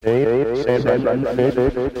8, 7, 6,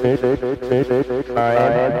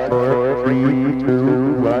 5, 4, 3,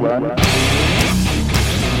 2, 1.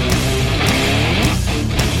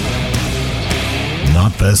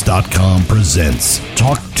 Knotfest.com presents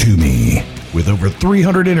Talk to Me. With over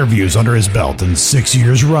 300 interviews under his belt and 6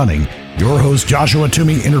 years running, your host Joshua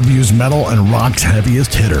Toomey interviews metal and rock's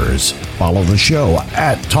heaviest hitters. Follow the show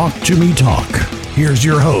at Talk to Me Talk. Here's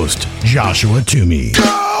your host, Joshua Toomey.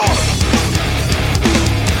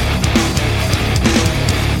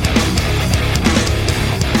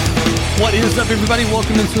 What is up, everybody?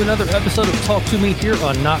 Welcome into another episode of Talk to Me here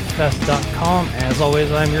on Knotfest.com. As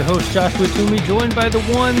always, I'm your host, Joshua Toomey, joined by the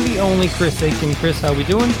one, the only Chris Aiken. Chris, how we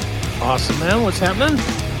doing? Awesome, man. What's happening?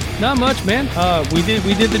 Not much, man. We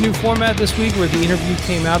did the new format this week where the interview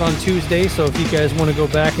came out on Tuesday. So if you guys want to go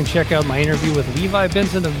back and check out my interview with Levi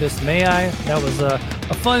Benson of Miss May I, that was a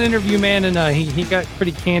fun interview, man. And he got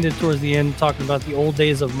pretty candid towards the end, talking about the old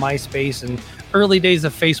days of MySpace and early days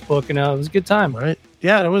of Facebook. And it was a good time. Right.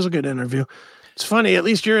 Yeah, it was a good interview. It's funny. At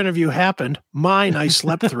least your interview happened. Mine, I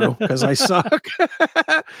slept through because I suck.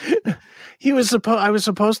 I was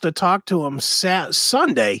supposed to talk to him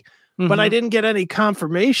Sunday, but I didn't get any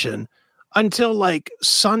confirmation until like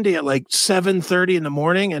Sunday at like 7:30 in the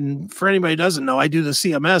morning. And for anybody who doesn't know, I do the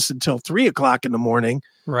CMS until 3:00 in the morning.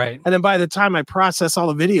 Right. And then by the time I process all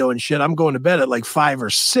the video and shit, I'm going to bed at like 5 or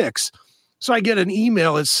 6. So I get an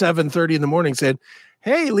email at 7:30 in the morning saying,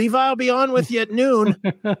 "Hey, Levi, I'll be on with you at noon."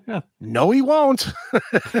 No, he won't.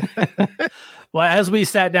 Well, as we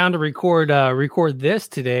sat down to record this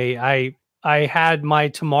today, I had my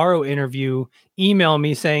tomorrow interview email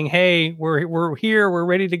me saying, "Hey, we're here, we're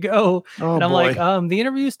ready to go." Oh, and I'm boy. like, the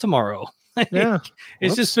interview's tomorrow. Yeah.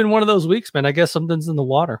 It's just been one of those weeks, man. I guess something's in the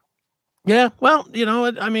water. Yeah. Well,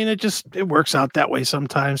 it works out that way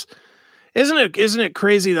sometimes. Isn't it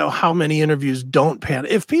crazy though how many interviews don't pan?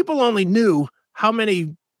 If people only knew how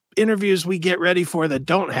many interviews we get ready for that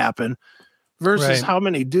don't happen versus Right. how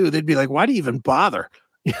many do, they'd be like, why do you even bother?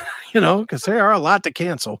 Because there are a lot to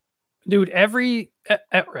cancel. Dude, ever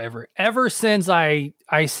since I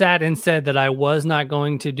sat and said that I was not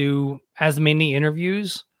going to do as many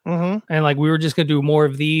interviews Mm-hmm. and like we were just going to do more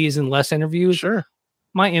of these and less interviews, Sure.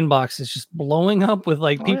 my inbox is just blowing up with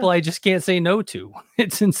like people I just can't say no to.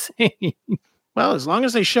 It's insane. Well, as long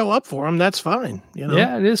as they show up for them, that's fine.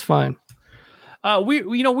 Yeah, it is fine.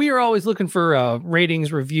 We are always looking for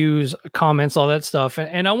ratings, reviews, comments, all that stuff.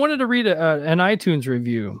 And I wanted to read an iTunes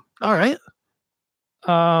review All right.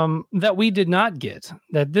 that we did not get.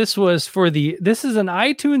 This is an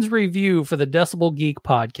iTunes review for the Decibel Geek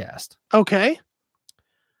podcast. Okay.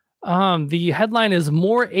 The headline is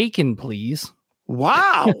 "More Aiken, Please."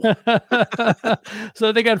 Wow.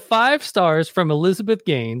 So they got 5 stars from Elizabeth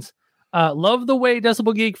Gaines. Love the way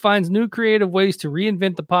Decibel Geek finds new creative ways to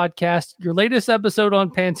reinvent the podcast. Your latest episode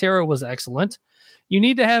on Pantera was excellent. You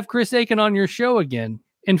need to have Chris Aiken on your show again.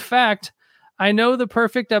 In fact, I know the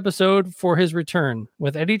perfect episode for his return.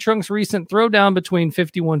 With Eddie Trunk's recent throwdown between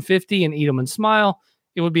 5150 and Eat 'em and Smile,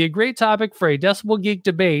 it would be a great topic for a Decibel Geek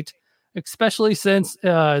debate, especially since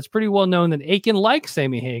it's pretty well known that Aiken likes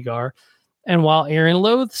Sammy Hagar, and while Aaron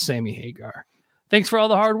loathes Sammy Hagar. Thanks for all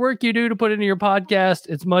the hard work you do to put into your podcast.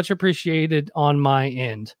 It's much appreciated on my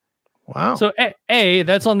end. Wow. So A,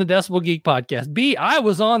 that's on the Decibel Geek podcast. B, I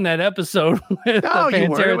was on that episode with No, the you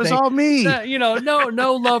were. Pantera It was thing. all me.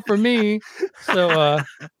 No love for me. So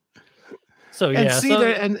And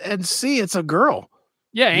yeah. see, it's a girl.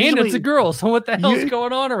 Yeah, and Usually- it's a girl. So what the hell's you-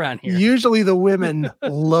 going on around here? Usually the women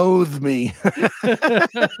loathe me.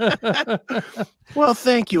 Well,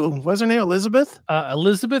 thank you. Was her name Elizabeth?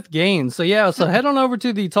 Elizabeth Gaines. So yeah, so head on over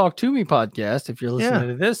to the Talk to Me podcast if you're listening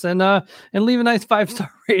to this, and leave a nice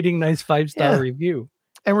 5-star rating, nice 5-star review.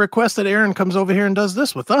 And request that Aaron comes over here and does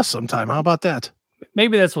this with us sometime. How about that?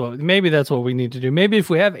 Maybe that's what we need to do. Maybe if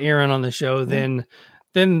we have Aaron on the show, then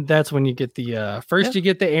that's when you get the first you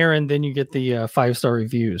get the Aaron, then you get the 5-star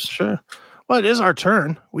reviews. Sure. Well, it is our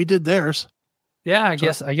turn. We did theirs. Yeah, I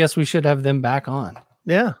guess we should have them back on.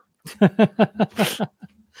 Yeah.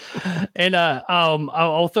 And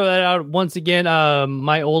I'll throw that out once again.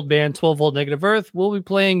 My old band 12 Volt Negative Earth will be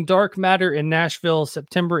playing Dark Matter in Nashville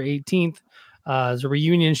September 18th. It's a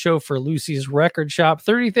reunion show for Lucy's Record Shop,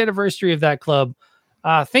 30th anniversary of that club.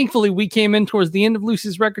 Thankfully, we came in towards the end of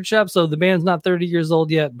Lucy's Record Shop, so the band's not 30 years old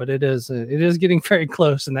yet, but it is getting very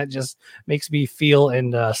close, and that just makes me feel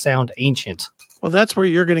and sound ancient. Well, that's where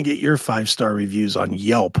you're going to get your 5-star reviews on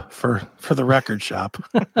Yelp for the record shop.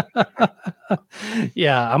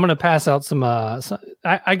 Yeah, I'm going to pass out some.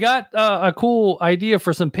 I got a cool idea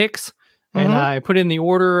for some picks and I put in the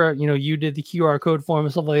order. You did the QR code form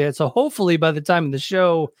and stuff like that. So hopefully by the time of the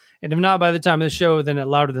show, and if not by the time of the show, then at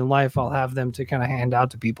Louder Than Life, I'll have them to kind of hand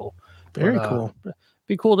out to people. Very cool.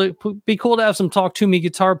 Be cool to have some Talk To Me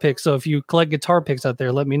guitar picks. So if you collect guitar picks out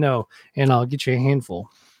there, let me know, and I'll get you a handful.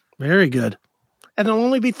 Very good. And it'll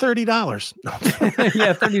only be $30.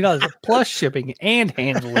 Yeah, $30 plus shipping and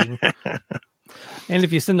handling. And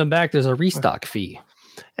if you send them back, there's a restock fee.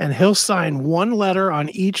 And he'll sign one letter on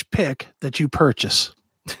each pick that you purchase.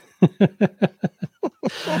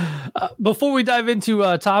 Before we dive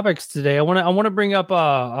into topics today, I want to bring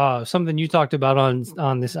up something you talked about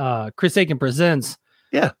on this Chris Aiken Presents.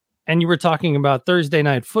 Yeah. And you were talking about Thursday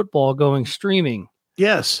Night Football going streaming.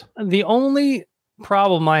 Yes. The only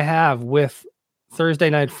problem I have with Thursday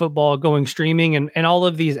Night Football going streaming and all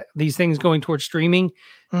of these things going towards streaming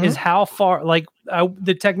is how far,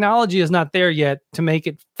 the technology is not there yet to make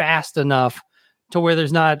it fast enough to where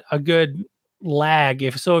there's not a good lag.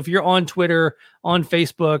 If you're on Twitter, on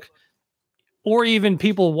Facebook, or even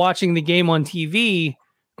people watching the game on TV,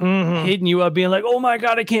 hitting you up being like, oh my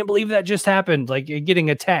God, I can't believe that just happened. Like getting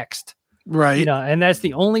a text. Right. And that's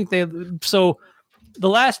the only thing. So the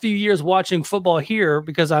last few years watching football here,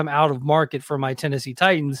 because I'm out of market for my Tennessee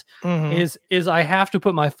Titans, is I have to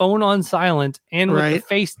put my phone on silent and with the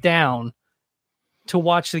face down to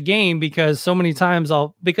watch the game, because so many times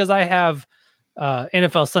because I have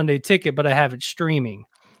NFL Sunday Ticket, but I have it streaming.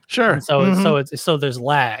 Sure. And so there's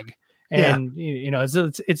lag. And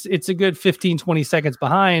it's a good 15, 20 seconds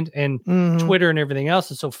behind, and Twitter and everything else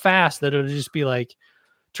is so fast that it'll just be like,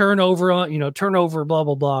 turnover, blah,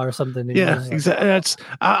 blah, blah, or something. Yeah, exactly.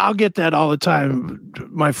 I'll get that all the time.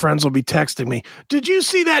 My friends will be texting me, did you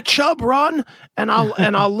see that Chubb run? And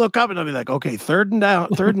I'll look up and I'll be like, okay, 3rd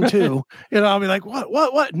and 2. I'll be like,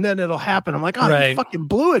 what? And then it'll happen. I'm like, you fucking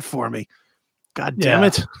blew it for me. God damn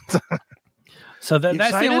it. So that's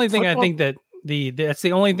the only thing I think that that's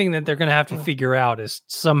the only thing that they're going to have to figure out is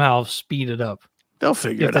somehow speed it up. They'll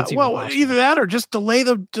figure it out. Well, either that or just delay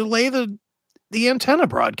the antenna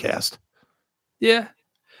broadcast. Yeah.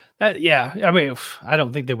 I mean, I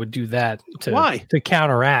don't think they would do that to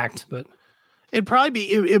counteract, but it'd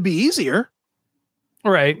be easier.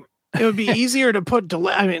 Right. It would be easier to put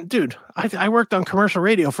delay. I mean, dude, I worked on commercial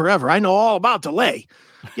radio forever. I know all about delay.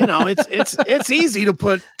 It's easy to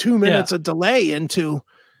put 2 minutes of delay into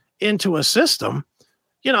a system.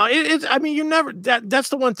 I mean, you never, that's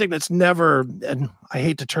the one thing that's never, and I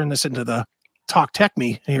hate to turn this into the talk tech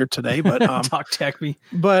me here today, but talk tech me.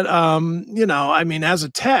 But I mean, as a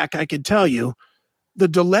tech, I can tell you the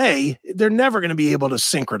delay, they're never going to be able to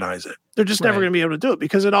synchronize it. They're just never going to be able to do it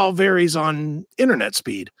because it all varies on internet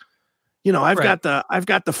speed. I've got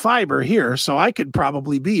the fiber here, so I could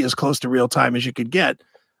probably be as close to real time as you could get.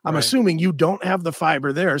 I'm assuming you don't have the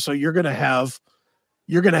fiber there, so you're going to have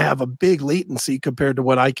a big latency compared to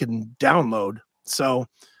what I can download. So,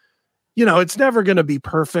 it's never going to be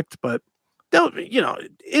perfect, but they'll,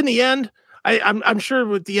 in the end, I'm sure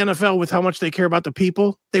with the NFL, with how much they care about the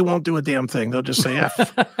people, they won't do a damn thing. They'll just say,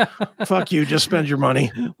 fuck you, just spend your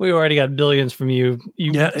money. We already got billions from you.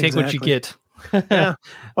 Take what you get. Yeah.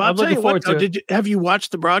 Well, I'll tell you what, though, have you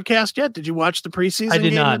watched the broadcast yet? Did you watch the preseason? I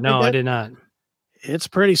did not. No, I did not. It's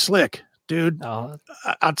pretty slick, dude. I'll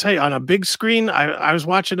tell you, on a big screen, I was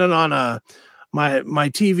watching it on my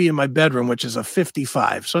TV in my bedroom, which is a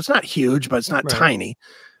 55. So it's not huge, but it's not tiny.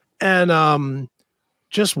 And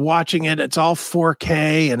just watching it, it's all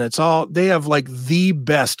 4K and they have like the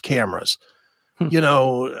best cameras.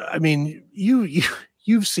 I mean,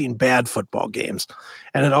 you've seen bad football games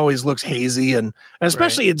and it always looks hazy, and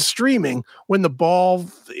especially in streaming when the ball,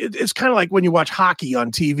 it's kind of like when you watch hockey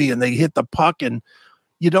on TV and they hit the puck and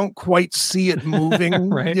you don't quite see it moving,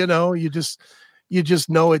 you just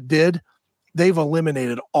know it did. They've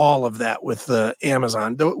eliminated all of that with the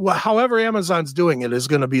Amazon. However Amazon's doing it is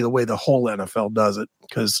going to be the way the whole NFL does it,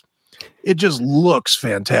 because it just looks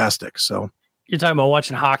fantastic. So you're talking about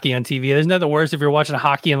watching hockey on TV. There's nothing worse if you're watching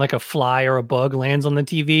hockey and like a fly or a bug lands on the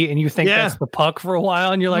TV and you think that's the puck for a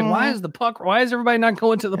while, and you're like, why is everybody not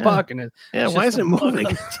going to the puck? And why is it moving?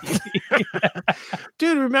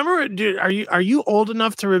 Dude, are you old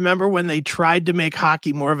enough to remember when they tried to make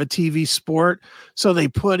hockey more of a TV sport? So they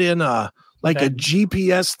put in a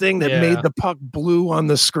GPS thing that made the puck blue on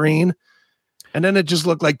the screen. And then it just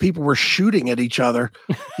looked like people were shooting at each other.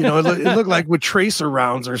 It looked like with tracer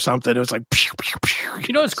rounds or something. It was like, pew, pew,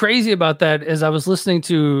 pew. What's crazy about that is I was listening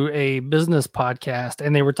to a business podcast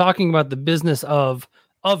and they were talking about the business of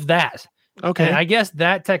that. Okay. And I guess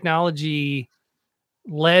that technology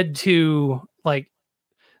led to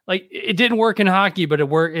like it didn't work in hockey, but it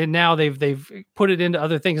worked, and now they've put it into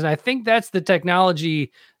other things. And I think that's the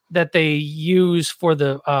technology that they use for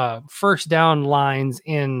the first down lines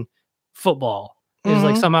in football. Is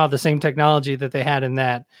like somehow the same technology that they had in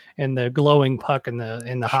that, and the glowing puck in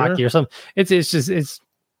the hockey or something. It's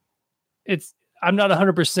I'm not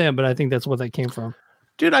 100%, but I think that's what that came from.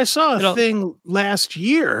 Dude, I saw a thing last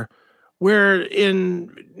year where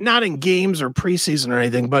not in games or preseason or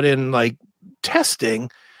anything, but in like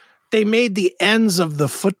testing, they made the ends of the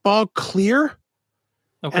football clear.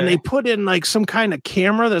 Okay. And they put in like some kind of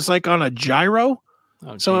camera that's like on a gyro.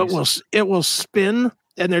 Oh, so it will spin.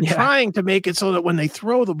 And they're trying to make it so that when they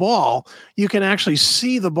throw the ball, you can actually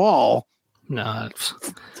see the ball. No, it's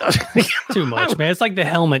too much, man. It's like the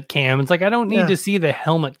helmet cam. It's like I don't need to see the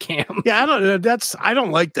helmet cam. Yeah, I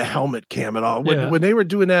don't like the helmet cam at all. When they were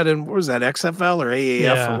doing that in, what was that, XFL or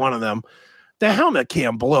AAF or one of them, the helmet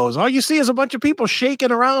cam blows. All you see is a bunch of people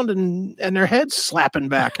shaking around and their heads slapping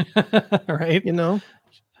back. Right? You know?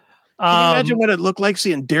 Can you imagine what it looked like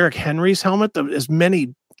seeing Derrick Henry's helmet? As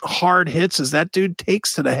many hard hits as that dude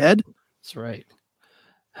takes to the head. That's right.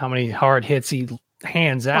 How many hard hits he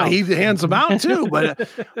hands out? Well, he hands them out too,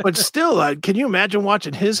 but still, can you imagine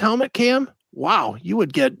watching his helmet cam? Wow, you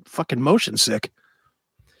would get fucking motion sick.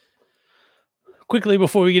 Quickly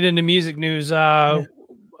before we get into music news, you're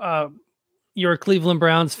a Cleveland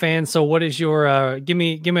Browns fan, so what is your give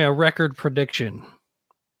me a record prediction?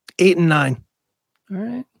 8-9. All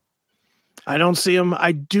right. I don't see them.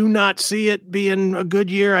 I do not see it being a good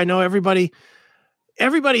year. I know everybody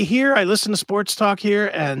here, I listen to sports talk here,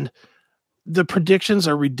 and the predictions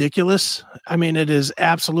are ridiculous. I mean, it is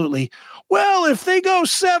absolutely, well, if they go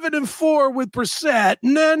 7-4 with Brissett,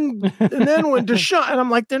 and then when Deshaun, and I'm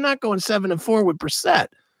like, they're not going 7-4 with Brissett.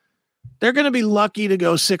 They're going to be lucky to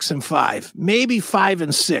go 6-5. Maybe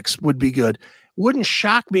 5-6 would be good. Wouldn't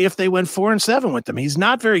shock me if they went 4-7 with them. He's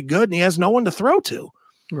not very good, and he has no one to throw to.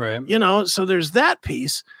 Right. You know, so there's that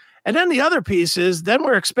piece. And then the other piece is then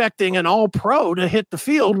we're expecting an all-pro to hit the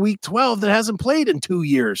field week 12 that hasn't played in 2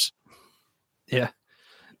 years. Yeah.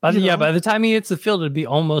 By the time he hits the field, it'd be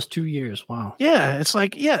almost 2 years. Wow. Yeah. It's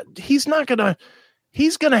like, he's going to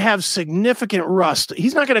have significant rust.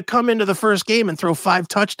 He's not going to come into the first game and throw 5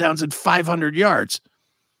 touchdowns and 500 yards.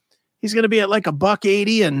 He's going to be at like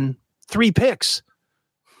 $180 and 3 picks,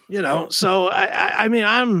 you know? So I mean,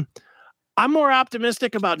 I'm more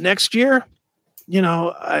optimistic about next year. You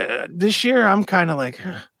know, this year I'm kind of like,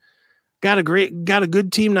 got a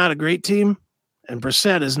good team, not a great team. And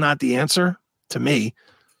Brissett is not the answer to me.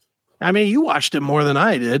 I mean, you watched him more than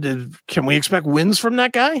I did. Can we expect wins from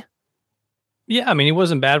that guy? Yeah. I mean, he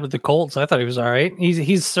wasn't bad with the Colts. I thought he was all right.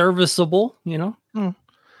 He's serviceable, you know, I'll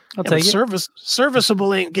take it.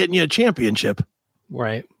 Serviceable ain't getting you a championship.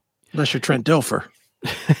 Right. Unless you're Trent Dilfer.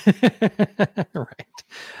 Right.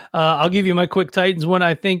 I'll give you my quick Titans one.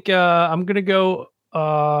 I think I'm going to go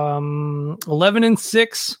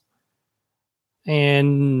 11-6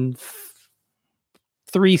 and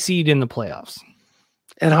 3 seed in the playoffs.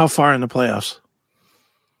 And how far in the playoffs?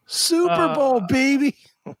 Super Bowl, baby.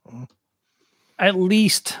 At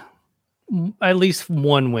least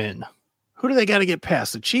one win. Who do they got to get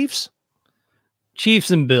past? The Chiefs?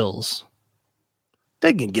 Chiefs and Bills.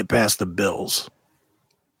 They can get past the Bills.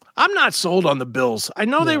 I'm not sold on the Bills. I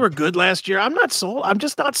know they were good last year. I'm not sold. I'm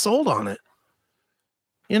just not sold on it.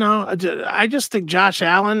 You know, I just think Josh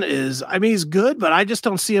Allen he's good, but I just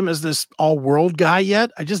don't see him as this all-world guy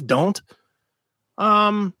yet. I just don't.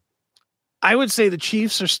 I would say the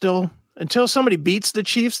Chiefs are still, until somebody beats the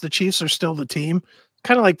Chiefs are still the team.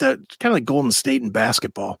 Kind of like Golden State in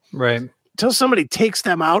basketball. Right. Until somebody takes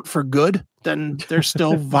them out for good, then they're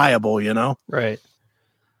still viable, you know? Right.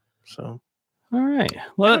 So. All right.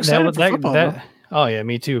 Well, oh yeah,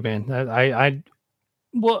 me too, man. I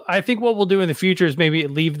think what we'll do in the future is maybe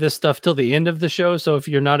leave this stuff till the end of the show. So if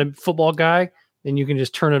you're not a football guy, then you can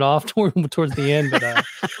just turn it off towards the end.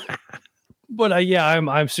 But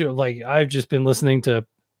I'm sure. Like I've just been listening to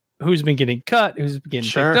who's been getting cut, who's been getting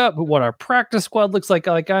picked up, what our practice squad looks like.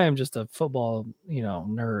 Like I am just a football,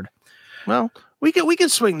 nerd. Well, we can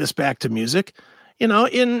swing this back to music. You know,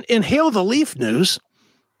 in Hail the Leaf news.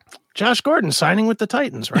 Josh Gordon signing with the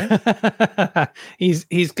Titans, right?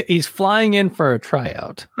 he's flying in for a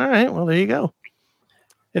tryout. All right, well there you go.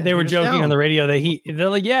 And they were joking on the radio that they're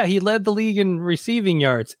like, he led the league in receiving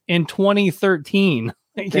yards in 2013.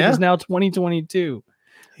 It is now 2022.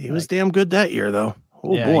 He was damn good that year, though.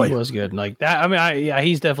 Oh yeah, boy, he was good. Like that. I mean,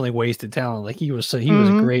 he's definitely wasted talent. Like he was a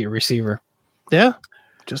great receiver. Yeah,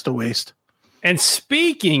 just a waste. And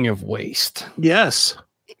speaking of waste, yes.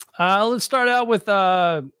 Let's start out with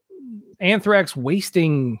Anthrax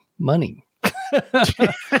wasting money.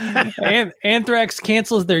 And Anthrax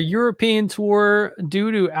cancels their European tour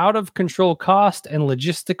due to out of control cost and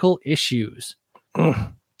logistical issues.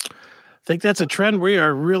 I think that's a trend we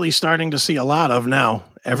are really starting to see a lot of now.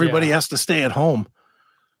 Everybody has to stay at home.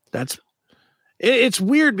 It's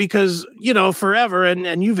weird because, forever,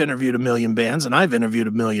 and you've interviewed a million bands and I've interviewed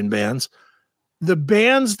a million bands. The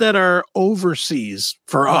bands that are overseas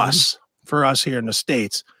for us here in the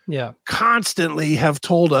States, constantly have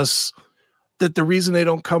told us that the reason they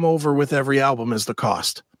don't come over with every album is the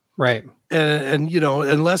cost. Right. And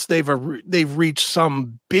unless they've reached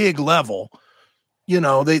some big level,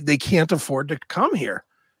 they can't afford to come here.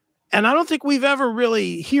 And I don't think we've ever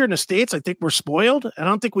really, here in the States, I think we're spoiled. I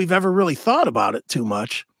don't think we've ever really thought about it too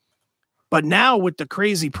much. But now with the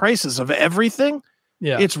crazy prices of everything,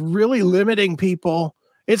 it's really limiting people.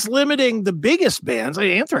 It's limiting the biggest bands.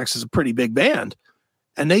 Anthrax is a pretty big band.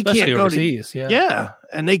 And they Especially can't go overseas.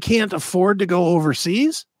 and they can't afford to go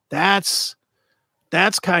overseas. That's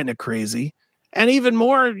kind of crazy. And even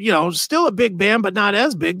more, still a big band, but not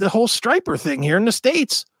as big. The whole Stryper thing here in the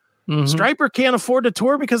States. Stryper can't afford to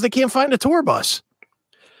tour because they can't find a tour bus.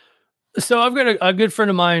 So I've got a good friend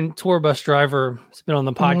of mine, tour bus driver. He's been on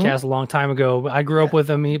the podcast a long time ago. I grew up with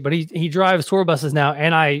him, but he drives tour buses now.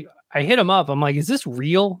 And I hit him up. I'm like, is this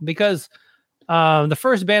real? Because the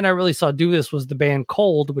first band I really saw do this was the band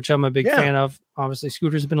Cold, which I'm a big fan of. Obviously,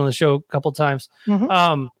 Scooter's been on the show a couple times.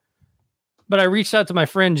 But I reached out to my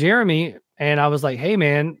friend Jeremy and I was like, hey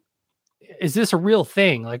man, is this a real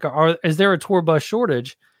thing? Like, is there a tour bus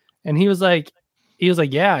shortage? And he was like,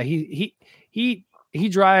 yeah, he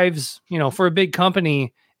drives, for a big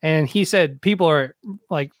company. And he said people are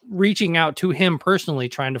like reaching out to him personally,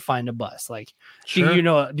 trying to find a bus. Like, do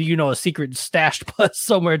you know a secret stashed bus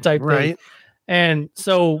somewhere type thing? And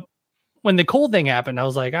so when the Cold thing happened, I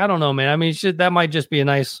was like, I don't know, man. I mean, that might just be a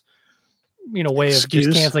nice, way of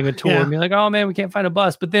just canceling a tour and be like, oh man, we can't find a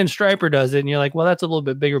bus. But then Stryper does it. And you're like, well, that's a little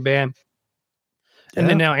bit bigger band. And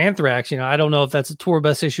then now Anthrax, I don't know if that's a tour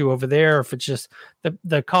bus issue over there, or if it's just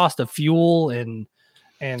the cost of fuel and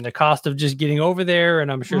the cost of just getting over there. And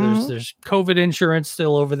I'm sure there's COVID insurance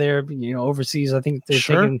still over there, overseas. I think they're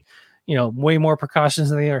taking, way more precautions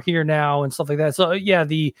than they are here now and stuff like that. So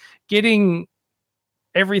the getting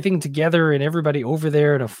everything together and everybody over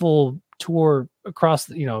there in a full tour across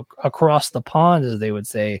the pond, as they would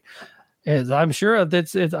say, I'm sure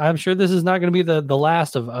this is not going to be the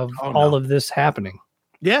last of all of this happening.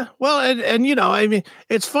 Yeah. Well, and I mean,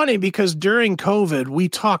 it's funny because during COVID, we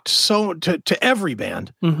talked to every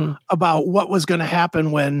band about what was going to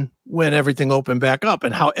happen when everything opened back up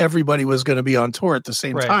and how everybody was going to be on tour at the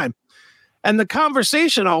same time. And the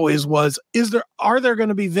conversation always was, are there going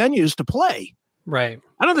to be venues to play? Right.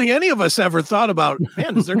 I don't think any of us ever thought about,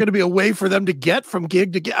 man, is there going to be a way for them to get from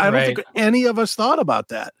gig to gig? I don't think any of us thought about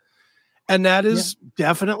that. And that is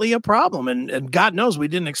definitely a problem. And God knows we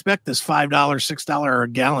didn't expect this $5, $6 a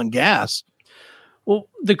gallon gas. Well,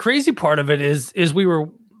 the crazy part of it is we were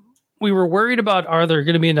worried about, are there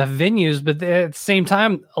going to be enough venues? But at the same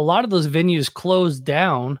time, a lot of those venues closed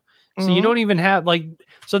down. So you don't even have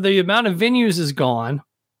so the amount of venues is gone.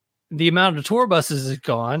 The amount of tour buses is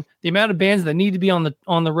gone. The amount of bands that need to be on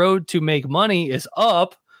the road to make money is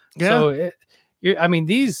up. Yeah. So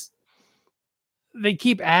they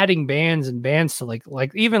keep adding bands and bands to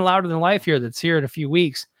like even Louder Than Life here that's here in a few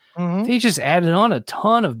weeks. They just added on a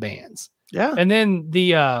ton of bands. Yeah. And then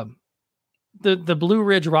the Blue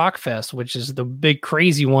Ridge Rock Fest, which is the big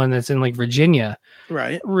crazy one that's in like Virginia,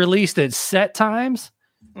 released at set times.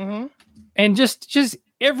 And just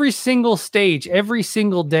every single stage, every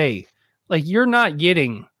single day, like you're not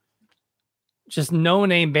getting just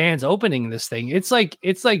no-name bands opening this thing. It's like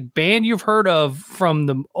band you've heard of from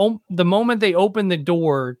the moment they open the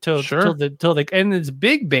door till and it's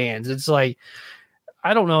big bands. It's like,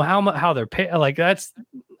 I don't know how they're paying. Like that's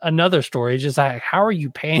another story. It's just like, how are you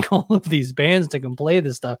paying all of these bands to come play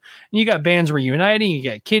this stuff? And you got bands reuniting, you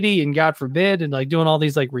got Kitty and God Forbid and like doing all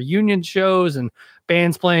these like reunion shows and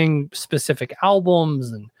bands playing specific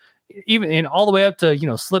albums and even all the way up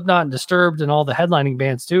to, Slipknot and Disturbed and all the headlining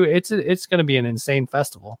bands too. It's going to be an insane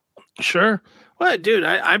festival. Sure. Well, dude,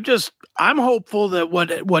 I'm hopeful that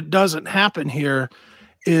what doesn't happen here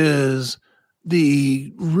is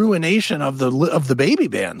the ruination of the baby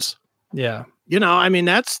bands. Yeah. I mean,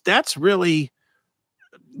 that's really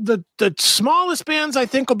the smallest bands I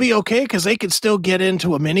think will be okay because they could still get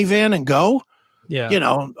into a minivan and go,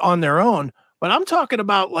 on their own. But I'm talking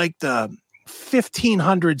about like the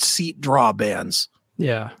 1,500 seat draw bands.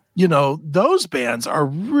 Yeah. Those bands are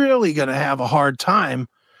really going to have a hard time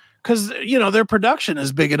because their production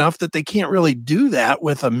is big enough that they can't really do that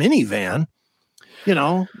with a minivan.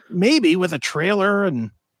 Maybe with a trailer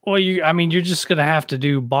and. Well, you're just gonna have to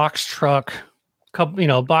do box truck,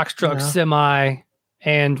 semi,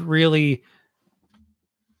 and really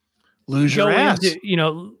lose your ass. Lose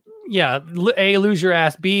your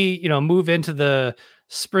ass. B, move into the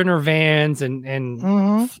Sprinter vans and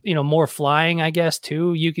more flying, I guess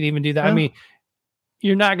too. You can even do that. Yeah. I mean,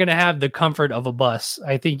 you're not going to have the comfort of a bus.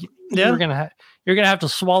 I think you're going to have to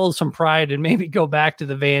swallow some pride and maybe go back to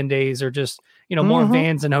the van days, or just, more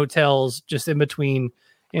vans and hotels just in between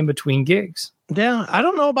gigs. Yeah. I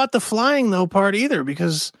don't know about the flying though part either,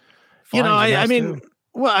 because, the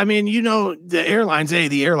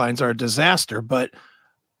airlines are a disaster, but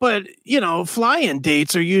fly-in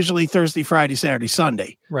dates are usually Thursday, Friday, Saturday,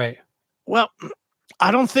 Sunday. Right. Well, I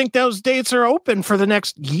don't think those dates are open for the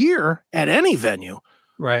next year at any venue.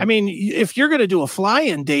 Right. I mean, if you're going to do a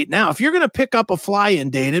fly-in date now, if you're going to pick up a fly-in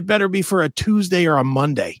date, it better be for a Tuesday or a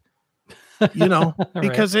Monday,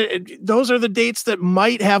 because those are the dates that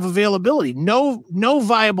might have availability. No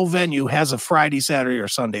viable venue has a Friday, Saturday, or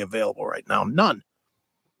Sunday available right now. None.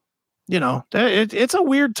 It's a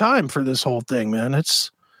weird time for this whole thing, man.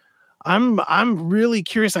 I'm really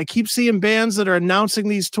curious. I keep seeing bands that are announcing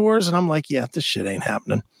these tours, and I'm like, yeah, this shit ain't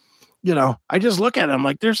happening. I just look at it. I'm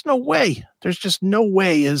like, there's no way. There's just no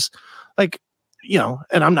way and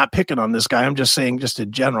I'm not picking on this guy. I'm just saying, just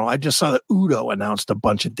in general, I just saw that Udo announced a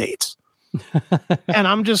bunch of dates. And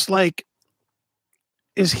I'm just like,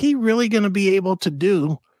 is he really going to be able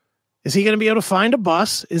to find a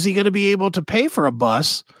bus? Is he going to be able to pay for a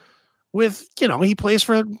bus with, he plays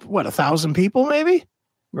for 1,000 people maybe?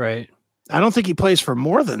 Right. I don't think he plays for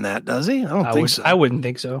more than that, does he? I think so. I wouldn't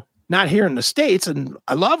think so. Not here in the States, and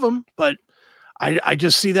I love him, but I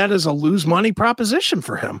just see that as a lose money proposition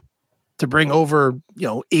for him to bring over,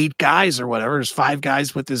 8 guys or whatever. There's 5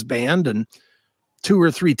 guys with his band and 2 or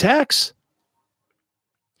 3 techs.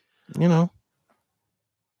 Yeah,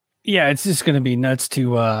 it's just going to be nuts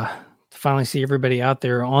to finally see everybody out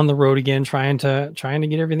there on the road again, trying to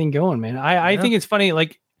get everything going, man. I think it's funny.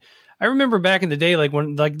 Like, I remember back in the day, like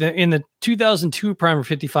when, in the 2002 Primer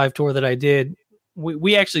 55 tour that I did,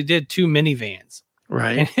 we actually did 2 minivans.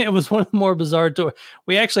 Right. And it was one of the more bizarre tours.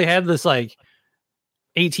 We actually had this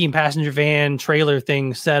 18 passenger van trailer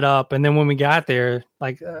thing set up. And then when we got there,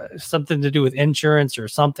 something to do with insurance or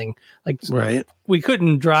something, right, we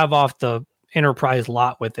couldn't drive off the Enterprise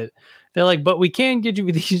lot with it. They're like, but we can get you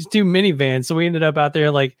with these 2 minivans. So we ended up out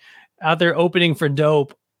there opening for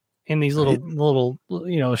Dope in these little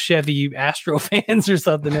Chevy Astro vans or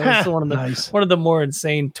something. It was one of the more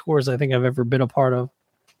insane tours I think I've ever been a part of.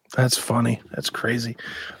 That's funny. That's crazy.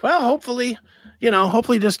 Well, hopefully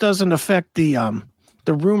this doesn't affect the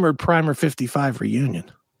rumored Primer 55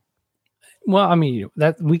 reunion. Well, I mean,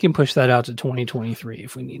 that we can push that out to 2023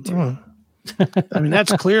 if we need to. I mean,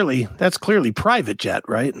 that's clearly private jet,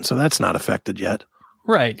 right? And so that's not affected yet.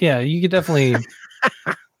 Right. Yeah, you could definitely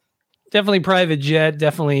private jet.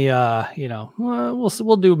 Definitely,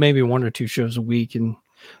 we'll do maybe 1 or 2 shows a week and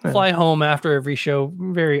fly home after every show.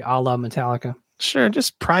 Very a la Metallica. Sure,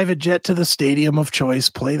 just private jet to the stadium of choice,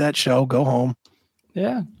 play that show, go home.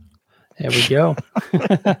 Yeah, there we go.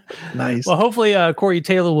 Nice. Well, hopefully Corey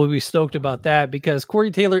Taylor will be stoked about that, because Corey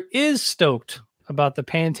Taylor is stoked about the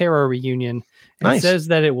Pantera reunion and says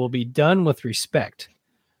that it will be done with respect.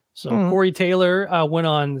 So Corey Taylor went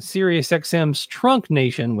on Sirius XM's Trunk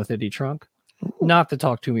Nation with Eddie Trunk, not the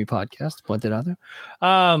Talk to Me podcast. Point that out there.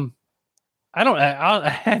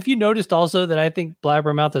 Have you noticed also that I think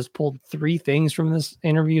Blabbermouth has pulled 3 things from this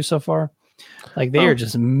interview so far? They are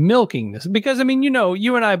just milking this, because I mean,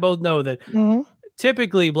 you and I both know that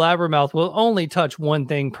typically Blabbermouth will only touch 1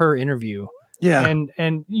 thing per interview. Yeah.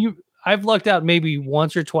 And I've lucked out maybe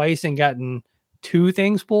once or twice and gotten 2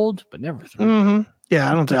 things pulled, but never 3. Mm-hmm.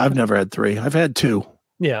 Yeah, I've never had 3. I've had 2.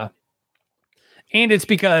 Yeah. And it's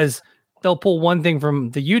because they'll pull 1 thing from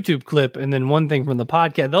the YouTube clip and then 1 thing from the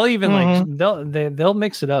podcast. They'll even they'll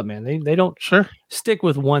mix it up, man. They don't stick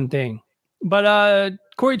with 1 thing. But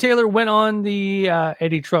Corey Taylor went on the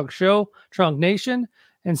Eddie Trunk show, Trunk Nation,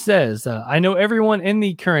 and says, I know everyone in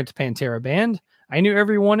the current Pantera band. I knew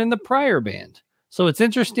everyone in the prior band. So it's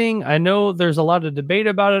interesting. I know there's a lot of debate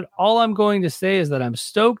about it. All I'm going to say is that I'm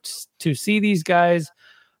stoked to see these guys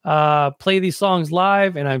play these songs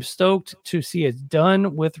live, and I'm stoked to see it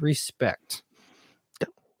done with respect.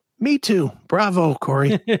 Me too. Bravo,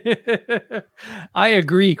 Corey. I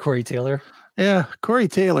agree, Corey Taylor. Yeah, Corey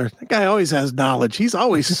Taylor. That guy always has knowledge. He's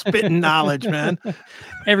always spitting knowledge, man.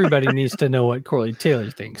 Everybody needs to know what Corey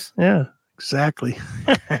Taylor thinks. Yeah, exactly.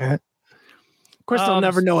 Of course, they'll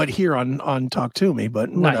never know it here on Talk to Me, but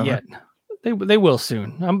not whatever. yet. They will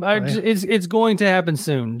soon. It's going to happen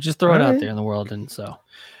soon. Just throw it out there in the world, and so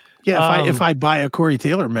yeah. If I buy a Corey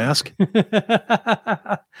Taylor mask,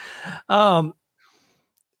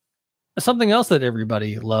 something else that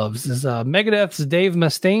everybody loves is Megadeth's Dave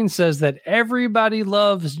Mustaine says that everybody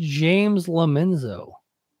loves James Lomenzo.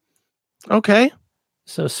 Okay.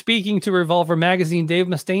 So speaking to Revolver Magazine, Dave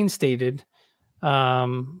Mustaine stated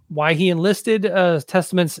why he enlisted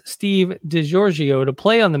Testament's Steve DiGiorgio to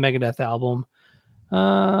play on the Megadeth album.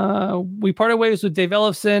 We parted ways with Dave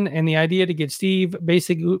Ellefson, and the idea to get Steve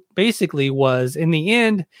basically was, in the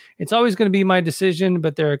end, it's always going to be my decision,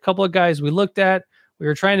 but there are a couple of guys we looked at. We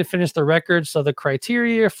were trying to finish the record, so the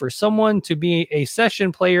criteria for someone to be a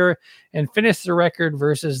session player and finish the record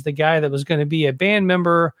versus the guy that was going to be a band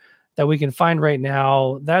member that we can find right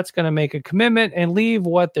now, that's going to make a commitment and leave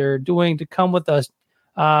what they're doing to come with us.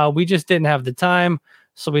 We just didn't have the time,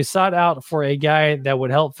 so we sought out for a guy that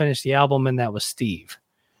would help finish the album, and that was Steve.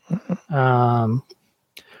 I'm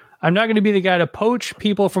not going to be the guy to poach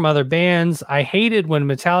people from other bands. I hated when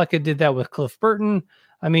Metallica did that with Cliff Burton.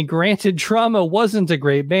 I mean, granted, Trauma wasn't a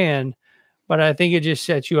great band, but I think it just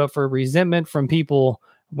sets you up for resentment from people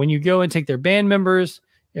when you go and take their band members.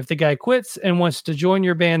 If the guy quits and wants to join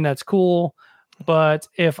your band, that's cool. But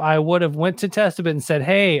if I would have went to Testament and said,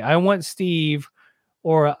 hey, I want Steve,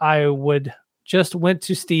 or I would just went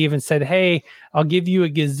to Steve and said, hey, I'll give you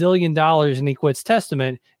 $1 gazillion, and he quits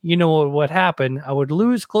Testament, you know what would happen? I would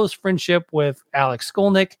lose close friendship with Alex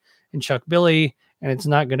Skolnick and Chuck Billy, and it's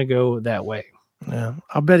not going to go that way. Yeah,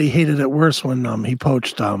 I'll bet he hated it worse when he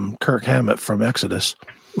poached Kirk Hammett from Exodus.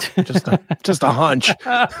 Just a hunch.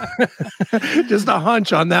 Just a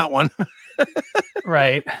hunch on that one.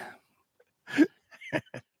 Right.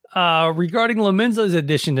 Regarding Lomenzo's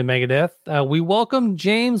addition to Megadeth, we welcomed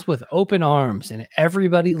James with open arms, and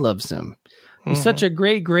everybody loves him. He's such a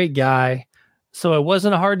great, great guy. So it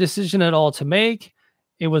wasn't a hard decision at all to make.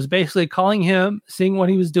 It was basically calling him, seeing what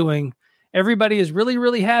he was doing. Everybody is really,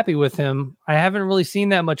 really happy with him. I haven't really seen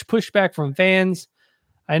that much pushback from fans.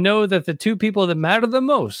 I know that the two people that matter the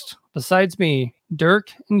most, besides me,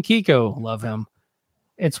 Dirk and Kiko, love him.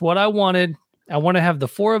 It's what I wanted. I want to have the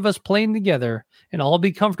four of us playing together and all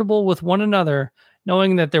be comfortable with one another,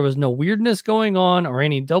 knowing that there was no weirdness going on or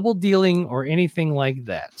any double dealing or anything like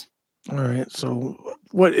that. All right. So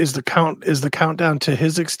what is the count? Is the countdown to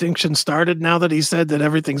his extinction started now that he said that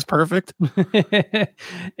everything's perfect?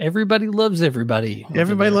 Everybody loves everybody.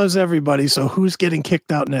 Everybody loves everybody. So who's getting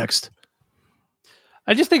kicked out next?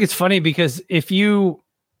 I just think it's funny because if you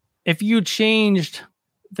changed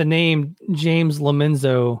the name James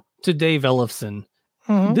Lomenzo to Dave Ellefson,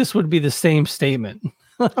 this would be the same statement.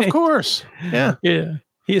 Of course. Yeah. Yeah.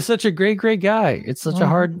 He is such a great, great guy. It's such a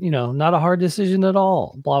hard, not a hard decision at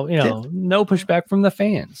all. No pushback from the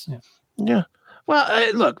fans. Yeah.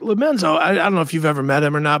 Well, look, Lomenzo, I don't know if you've ever met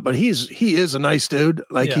him or not, but he is a nice dude.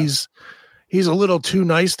 Like he's a little too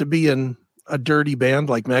nice to be in a dirty band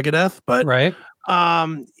like Megadeth, but right.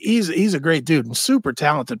 He's a great dude and super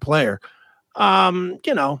talented player.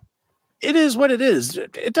 It is what it is.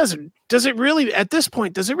 Does it really, at this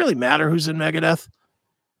point, does it really matter who's in Megadeth?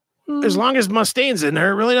 As long as Mustaine's in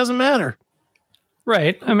there, it really doesn't matter.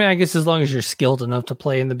 Right. I mean, I guess as long as you're skilled enough to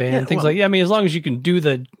play in the band, as long as you can do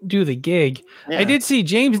the gig. Yeah. I did see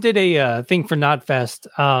James did a thing for Knotfest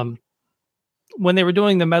when they were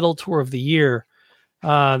doing the metal tour of the year.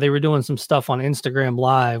 They were doing some stuff on Instagram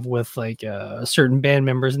Live with certain band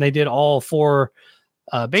members, and they did all four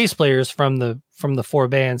bass players from the four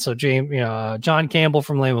bands. So James, John Campbell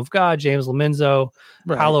from Lamb of God, James Lomenzo,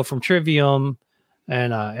 Paolo from Trivium,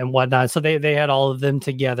 and whatnot. So they had all of them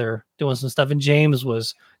together doing some stuff. And James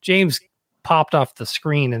popped off the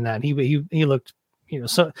screen in that. He looked,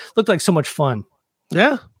 looked like so much fun.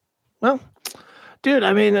 Yeah. Well, dude,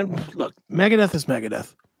 I mean, look, Megadeth is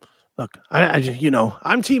Megadeth. Look, I'm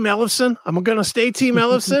Team Ellefson. I'm going to stay Team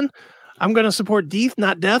Ellefson. I'm going to support Death,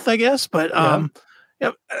 not Death, I guess. But let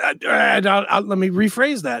me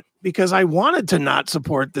rephrase that, because I wanted to not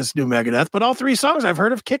support this new Megadeth, but all three songs I've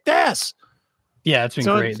heard have kicked ass. Yeah, it's been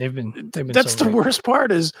great. They've been. That's the worst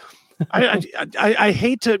part. Is I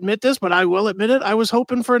hate to admit this, but I will admit it. I was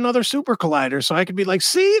hoping for another Super Collider so I could be like,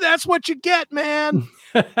 see, that's what you get, man.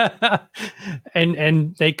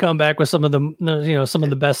 and they come back with some of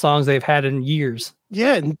the best songs they've had in years.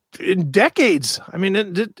 Yeah, in decades. I mean,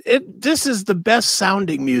 this is the best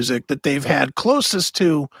sounding music that they've had, closest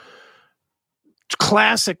to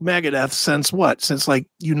classic Megadeth since what? Since like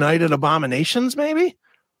United Abominations, maybe?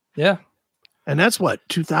 Yeah. And that's what,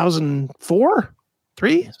 2004,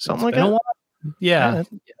 3, something like that. Yeah,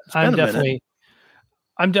 I'm definitely.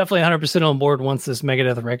 I'm definitely 100% on board once this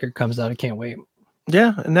Megadeth record comes out. I can't wait.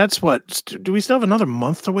 Yeah, and that's what. Do we still have another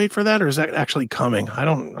month to wait for that, or is that actually coming? I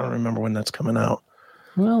don't remember when that's coming out.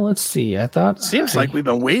 Well, let's see. I thought Seems like we've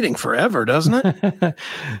been waiting forever, doesn't it?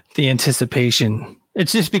 the anticipation.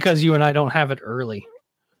 It's just because you and I don't have it early.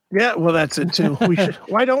 Yeah, well, that's it too. We should.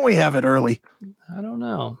 Why don't we have it early? I don't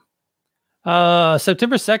know.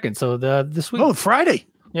 September 2nd. So this week. Oh, Friday.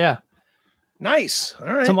 Yeah. Nice.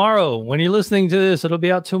 All right. Tomorrow. When you're listening to this, it'll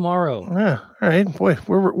be out tomorrow. Yeah. All right. Boy,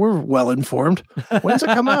 we're well informed. When's it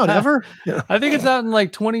come out? Ever? Yeah. I think it's out in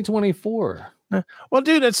like 2024. Well,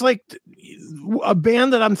 dude, it's like a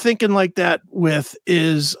band that I'm thinking like that with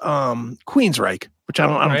is Queensryche, which I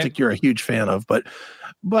don't think you're a huge fan of, but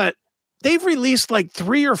they've released like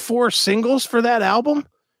 3 or 4 singles for that album.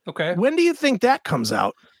 Okay. When do you think that comes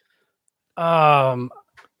out?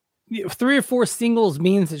 3 or 4 singles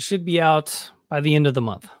means it should be out by the end of the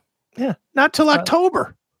month. Yeah, not till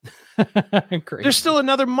October. Great. There's still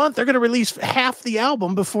another month. They're going to release half the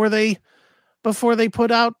album before they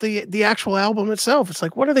put out the actual album itself. It's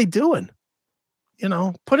like, what are they doing?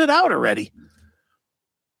 Put it out already.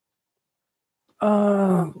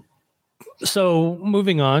 So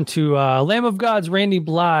moving on to Lamb of God's Randy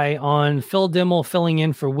Bly on Phil Dimmel filling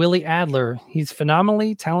in for Willie Adler. He's a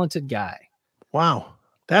phenomenally talented guy. Wow.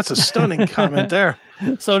 That's a stunning comment there.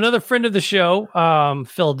 So another friend of the show,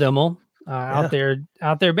 Phil Dimmel, out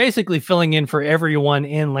there basically filling in for everyone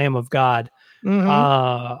in Lamb of God.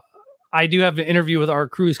 Mm-hmm. I do have an interview with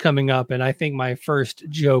Art Cruz coming up, and I think my first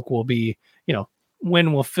joke will be,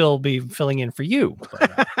 when will Phil be filling in for you?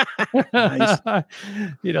 But, nice.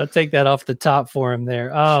 Take that off the top for him there.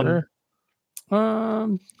 Sure.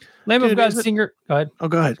 Lamb of God singer. Go ahead. Oh,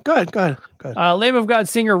 go ahead. Lamb of God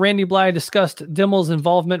singer Randy Bly discussed Dimmel's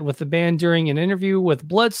involvement with the band during an interview with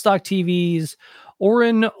Bloodstock TV's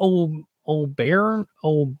Oren O'Byrne.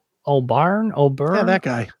 Yeah, that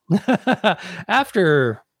guy.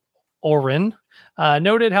 After Oren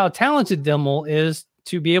noted how talented Dimmel is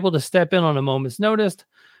to be able to step in on a moment's notice,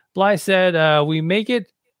 Bly said, we make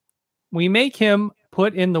him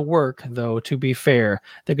put in the work, though, to be fair.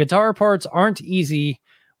 The guitar parts aren't easy.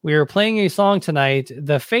 We are playing a song tonight,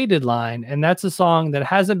 The Faded Line, and that's a song that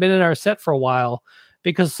hasn't been in our set for a while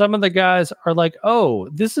because some of the guys are like, oh,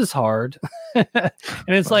 this is hard. And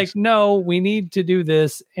it's like, no, we need to do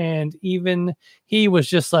this. And even he was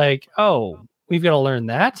just like, oh, we've got to learn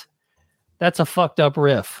that. That's a fucked up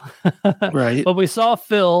riff. Right. But we saw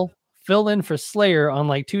Phil fill in for Slayer on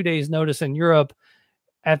like 2 days' notice in Europe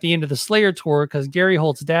at the end of the Slayer tour because Gary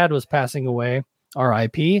Holt's dad was passing away,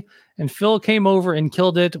 R.I.P. And Phil came over and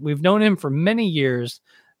killed it. We've known him for many years.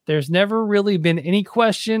 There's never really been any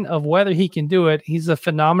question of whether he can do it. He's a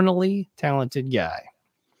phenomenally talented guy.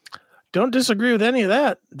 Don't disagree with any of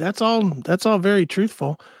that. That's all very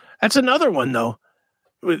truthful. That's another one though,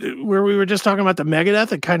 where we were just talking about the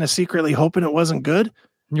Megadeth and kind of secretly hoping it wasn't good.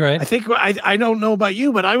 Right. I think I don't know about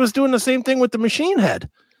you, but I was doing the same thing with the Machine Head.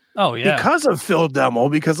 Oh yeah. Because of Phil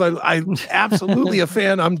Dimmel, because I'm absolutely a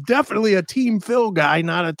fan. I'm definitely a Team Phil guy,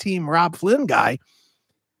 not a Team Rob Flynn guy.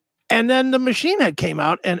 And then the Machine Head came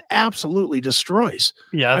out and absolutely destroys.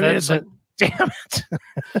 Yeah, it's like, damn it.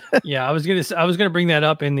 Yeah, I was gonna bring that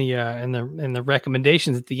up in the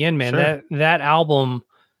recommendations at the end, man. Sure. That album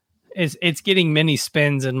it's getting many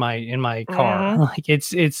spins in my car. Mm-hmm. Like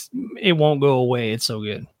it won't go away. It's so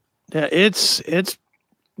good. Yeah, it's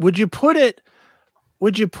would you put it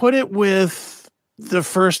with the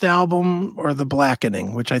first album or the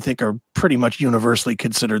Blackening, which I think are pretty much universally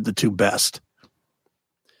considered the two best?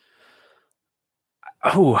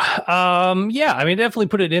 Oh, yeah. I mean, definitely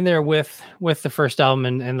put it in there with the first album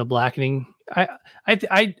and the Blackening. I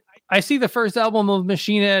see the first album of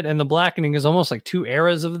Machine Head and the Blackening is almost like two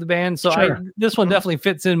eras of the band. So Sure. This one definitely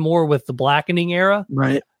fits in more with the Blackening era,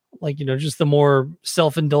 Right. like just the more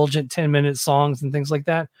self-indulgent 10-minute songs and things like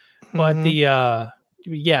that. But Mm-hmm.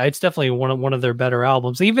 it's definitely one of their better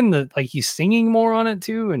albums. Even he's singing more on it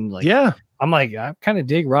too, and Yeah. I'm like, I kind of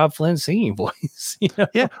dig Rob Flynn's singing voice.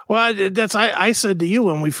 Yeah. Well, I said to you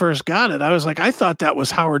when we first got it, I was like, I thought that was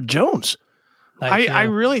Howard Jones. I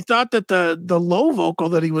really thought that the low vocal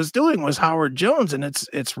that he was doing was Howard Jones, and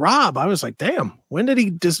it's Rob. I was like, damn, when did he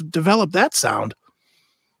just develop that sound?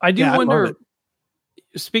 I do Yeah, I love wonder. it.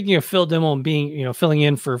 Speaking of Phil Dimmel and being, filling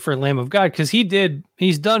in for Lamb of God, because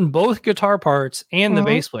he's done both guitar parts and the Mhm.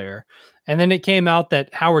 bass player, and then it came out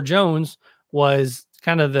that Howard Jones was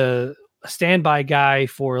kind of the standby guy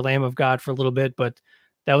for Lamb of God for a little bit, but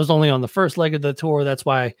that was only on the first leg of the tour. That's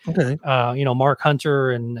why, Okay. Mark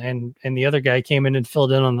Hunter and the other guy came in and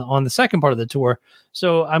filled in on the second part of the tour.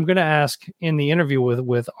 So I'm going to ask in the interview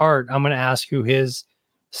with Art, I'm going to ask who his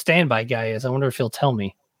standby guy is. I wonder if he'll tell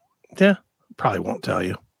me. Yeah, probably won't tell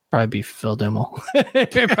you. Probably be Phil Dimmel.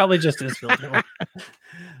 It probably just is Phil Dimmel.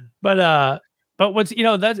 But what's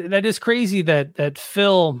that is crazy that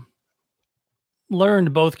Phil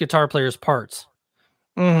learned both guitar players' parts.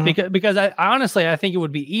 Mhm. Because I honestly I think it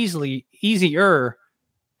would be easier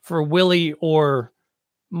for Willie or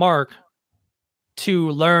Mark to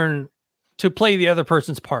learn to play the other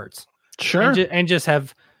person's parts. Sure. And just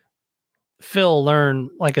have Phil learn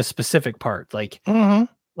like a specific part, like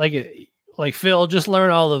Phil just learn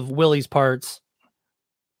all of Willie's parts,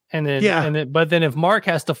 and then but then if Mark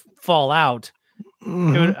has to fall out,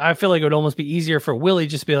 I feel like it would almost be easier for Willie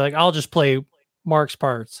just be like, I'll just play Mark's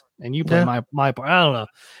parts and you play my part. I don't know.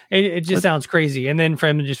 It just sounds crazy. And then for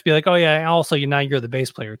him to just be like, oh yeah, also you're the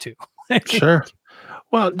bass player too. Sure.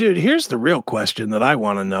 Well, dude, here's the real question that I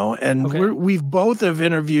want to know. And we've both have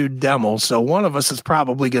interviewed Dimmel, so one of us is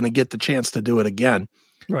probably going to get the chance to do it again.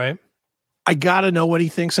 Right. I got to know what he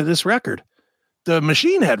thinks of this record, the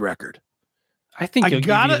Machine Head record. I think I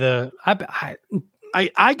got to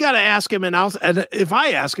ask him, and if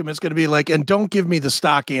I ask him, it's going to be like, and don't give me the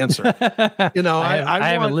stock answer. I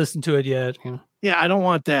haven't listened to it yet. Yeah, I don't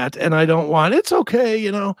want that, and I don't want. It's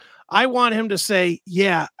okay, I want him to say,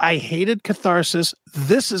 yeah, I hated Catharsis.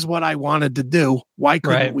 This is what I wanted to do. Why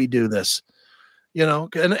couldn't we do this? And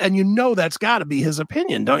that's got to be his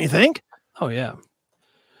opinion, don't you think? Oh, yeah.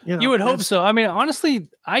 You would hope so. I mean, honestly,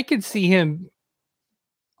 I could see him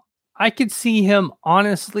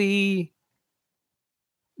honestly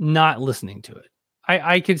not listening to it.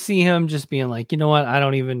 I could see him just being like, you know what? I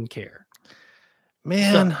don't even care.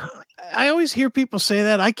 Man, I always hear people say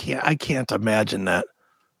that. I can't imagine that.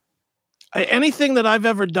 Anything that I've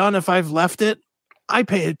ever done, if I've left it, I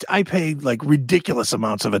pay like ridiculous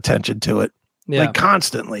amounts of attention to it, like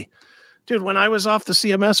constantly. Dude, when I was off the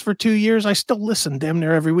CMS for 2 years, I still listened damn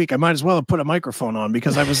near every week. I might as well have put a microphone on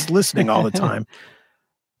because I was listening all the time.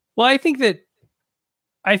 Well, I think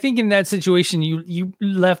in that situation, you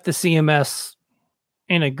left the CMS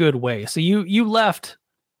in a good way. So you left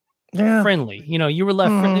friendly. You were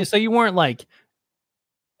left friendly. So you weren't like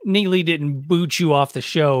Neely didn't boot you off the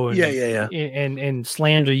show and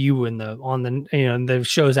slander you on the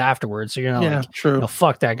shows afterwards. So you're not like, true.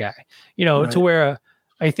 Fuck that guy. To where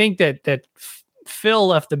I think that Phil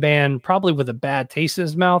left the band probably with a bad taste in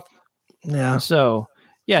his mouth. Yeah. So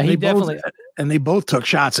yeah, he definitely and they both took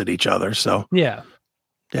shots at each other. So yeah.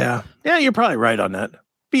 You're probably right on that.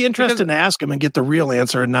 Be interested to ask him and get the real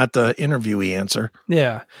answer and not the interviewee answer.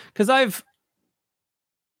 Yeah, because I've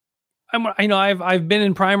been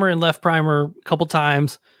in Primer and left Primer a couple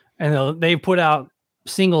times, and they've put out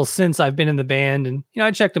singles since I've been in the band, and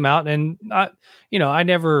I checked them out, and I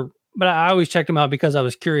always checked them out because I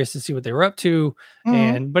was curious to see what they were up to,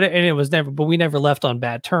 but we never left on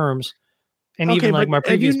bad terms, and even like my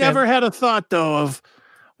previous. You never had a thought though of,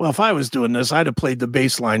 well, if I was doing this, I'd have played the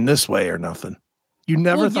bass line this way or nothing. You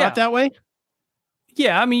never thought that way?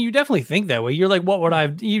 Yeah, I mean, you definitely think that way. You're like,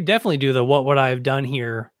 you definitely do the what would I have done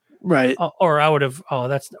here? Right. Or I would have,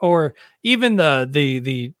 or even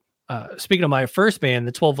the speaking of my first band,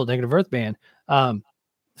 the 12 Volt Negative Earth band,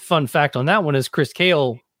 fun fact on that one is Chris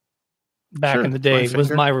Cale back in the day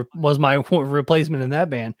was my replacement in that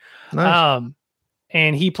band. Nice.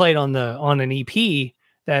 And he played on an EP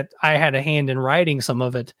that I had a hand in writing some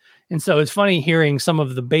of it. And so it's funny hearing some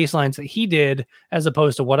of the bass lines that he did as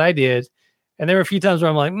opposed to what I did. And there were a few times where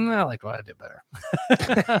I'm like, I like what I did better.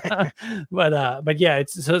 but yeah,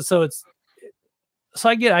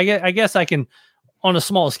 I guess I can, on a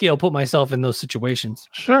small scale, put myself in those situations.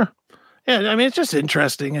 Sure. Yeah. I mean, it's just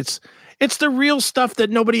interesting. It's the real stuff that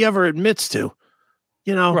nobody ever admits to,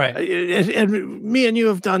 right. And me and you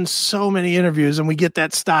have done so many interviews and we get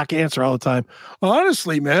that stock answer all the time.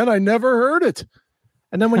 Honestly, man, I never heard it.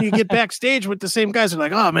 And then when you get backstage with the same guys, they're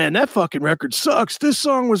like, oh man, that fucking record sucks. This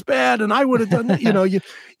song was bad. And I would have done that. You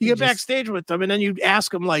get backstage with them and then you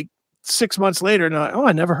ask them like 6 months later and they're like, oh,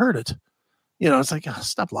 I never heard it. It's like, oh,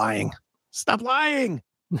 stop lying. Stop lying.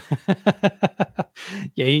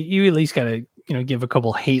 Yeah. You at least got to, give a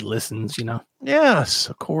couple hate listens, Yes,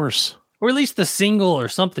 of course. Or at least the single or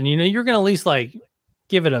something, you're going to at least like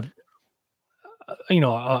give it a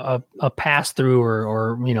pass through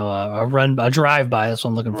or a drive by. That's what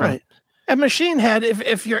I'm looking for. Right. And Machine Head,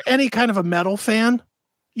 if you're any kind of a metal fan,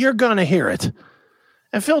 you're gonna hear it.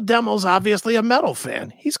 And Phil Dimmel's obviously a metal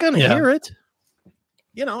fan. He's gonna hear it.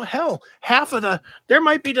 Hell, there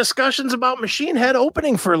might be discussions about Machine Head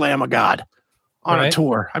opening for Lamb of God on a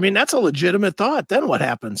tour. I mean, that's a legitimate thought. Then what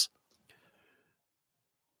happens?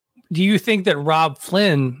 Do you think that Rob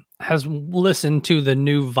Flynn has listened to the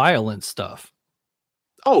new Violence stuff?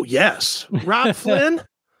 Oh, yes. Rob Flynn.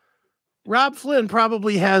 Rob Flynn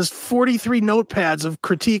probably has 43 notepads of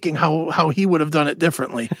critiquing how he would have done it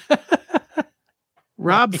differently.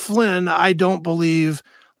 Rob Flynn, I don't believe,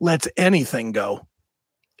 lets anything go.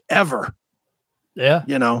 Ever. Yeah.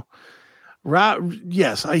 You know, Rob,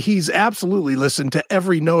 yes, he's absolutely listened to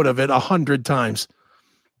every note of it 100 times.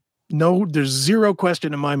 No, there's zero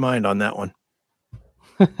question in my mind on that one.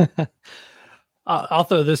 I'll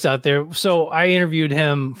throw this out there. So I interviewed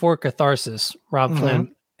him for Catharsis, Rob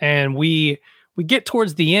Flynn, and we get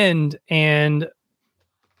towards the end, and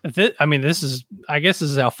this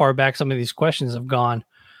is how far back some of these questions have gone.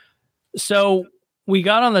 So we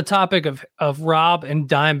got on the topic of Rob and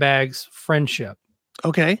Dimebag's friendship.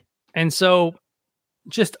 Okay. And so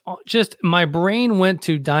just my brain went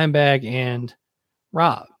to Dimebag and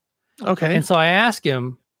Rob. Okay. And so I asked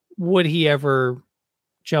him, would he ever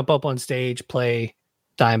jump up on stage, play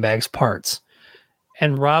Dimebag's parts?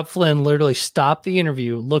 And Rob Flynn literally stopped the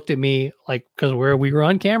interview, looked at me like, because we were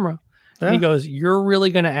on camera. Yeah. And he goes, "You're really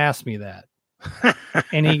going to ask me that?"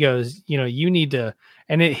 And he goes, "You need to,"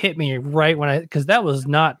 and it hit me right when because that was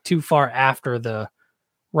not too far after the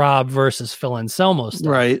Rob versus Phil Anselmo stuff.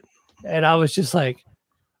 Right. And I was just like,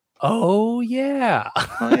 oh yeah.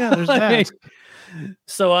 Oh yeah, there's that.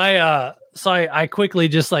 So I quickly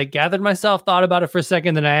just like gathered myself, thought about it for a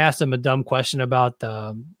second. Then I asked him a dumb question about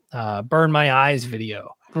the Burn My Eyes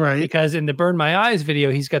video. Right. Because in the Burn My Eyes video,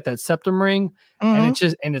 he's got that septum ring and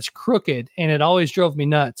it's crooked and it always drove me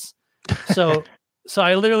nuts. So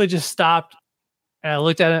I literally just stopped and I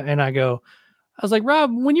looked at it and I was like,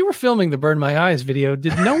 Rob, when you were filming the Burn My Eyes video,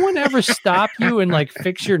 did no one ever stop you and like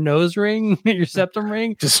fix your nose ring, your septum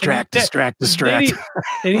ring? Distract. Then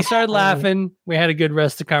he started laughing. We had a good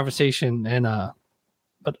rest of the conversation. And,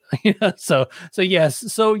 but so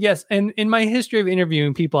yes. And in my history of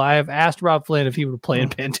interviewing people, I have asked Rob Flynn if he would play in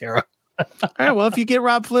Pantera. All right. Well, if you get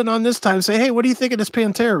Rob Flynn on this time, say, hey, what do you think of this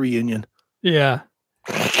Pantera reunion? Yeah.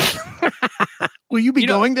 Will you be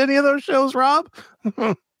going to any of those shows, Rob?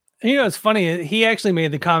 It's funny. He actually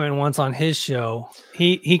made the comment once on his show.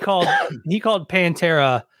 He called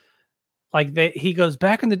Pantera like he goes,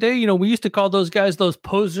 back in the day, we used to call those guys those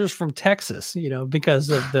posers from Texas, because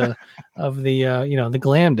of the the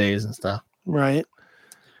glam days and stuff. Right.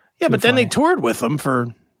 Yeah, but then they toured with them for.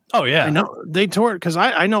 Oh yeah, I know they toured because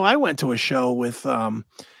I know I went to a show with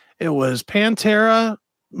it was Pantera,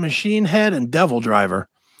 Machine Head, and Devil Driver.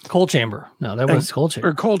 Coal Chamber. No, that was Coal Chamber.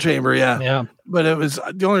 Or Coal Chamber, yeah. Yeah. But it was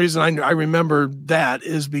the only reason I remember that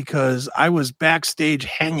is because I was backstage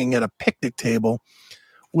hanging at a picnic table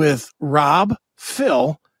with Rob,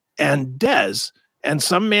 Phil, and Dez, and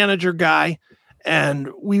some manager guy. And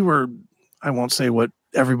we were, I won't say what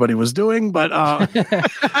everybody was doing, but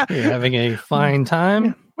you're having a fine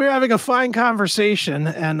time. We were having a fine conversation,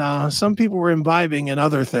 and some people were imbibing in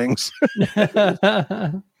other things.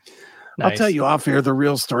 Nice. I'll tell you off here the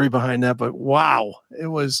real story behind that, but wow, it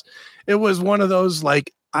was one of those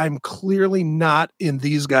like I'm clearly not in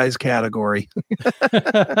these guys' category.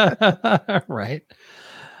 Right.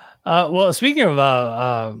 Well, speaking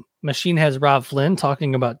of Machine Head's Rob Flynn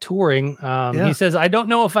talking about touring, he says, "I don't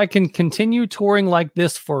know if I can continue touring like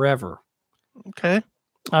this forever." Okay.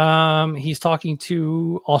 He's talking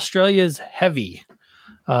to Australia's Heavy.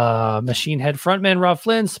 Machine Head frontman Rob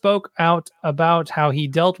Flynn spoke out about how he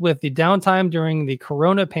dealt with the downtime during the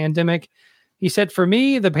corona pandemic. He said, "For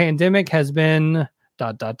me, the pandemic has been ...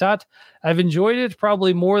 I've enjoyed it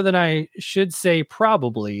probably more than I should say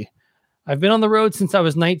probably. I've been on the road since I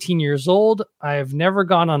was 19 years old. I've never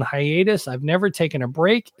gone on hiatus. I've never taken a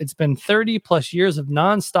break. It's been 30 plus years of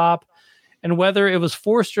nonstop. And whether it was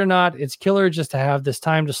forced or not, it's killer just to have this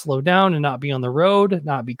time to slow down and not be on the road,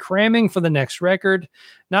 not be cramming for the next record,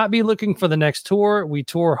 not be looking for the next tour. We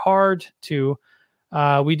tour hard too.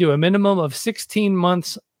 We do a minimum of 16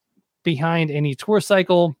 months behind any tour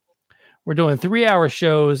cycle. We're doing 3-hour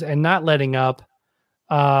shows and not letting up.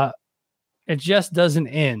 It just doesn't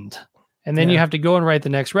end. And then you have to go and write the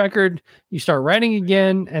next record. You start writing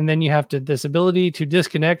again, and then you have this ability to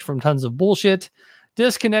disconnect from tons of bullshit,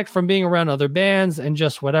 disconnect from being around other bands and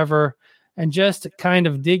just whatever, and just kind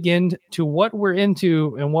of dig into what we're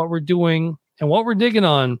into and what we're doing and what we're digging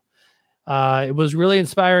on. It was really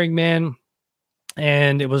inspiring, man.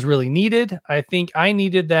 And it was really needed. I think I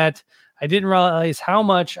needed that. I didn't realize how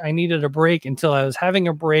much I needed a break until I was having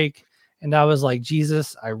a break. And I was like,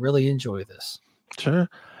 Jesus, I really enjoy this." Sure.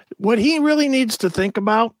 What he really needs to think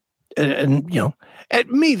about, and at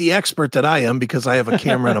me, the expert that I am, because I have a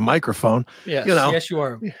camera and a microphone. Yes, yes, you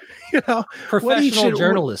are. Professional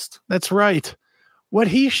journalist. That's right. What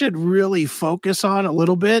he should really focus on a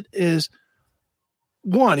little bit is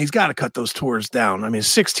one, he's got to cut those tours down. I mean,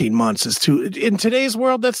 16 months is too, in today's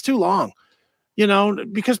world, that's too long,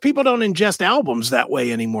 because people don't ingest albums that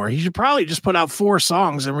way anymore. He should probably just put out 4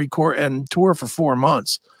 songs and record and tour for 4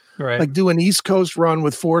 months. Right. Like do an East Coast run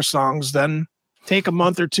with 4 songs, then take a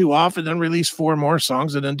month or 2 off and then release 4 more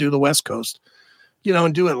songs and then do the West Coast,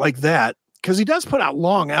 and do it like that. Because he does put out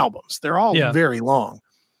long albums. They're all very long.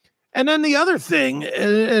 And then the other thing,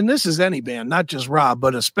 and this is any band, not just Rob,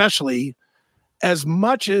 but especially as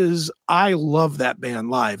much as I love that band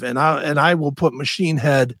live, and I will put Machine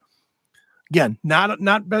Head, again, not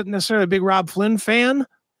necessarily a big Rob Flynn fan,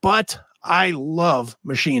 but I love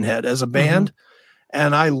Machine Head as a band,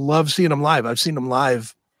 and I love seeing them live. I've seen them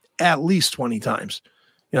live at least 20 times.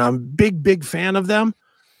 I'm a big fan of them,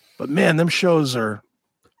 but man, them shows are,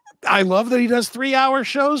 I love that he does 3-hour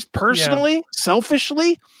shows personally,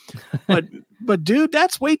 selfishly, but dude,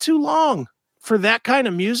 that's way too long for that kind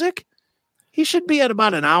of music. He should be at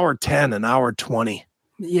about an hour 10, an hour 20.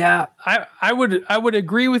 Yeah, I would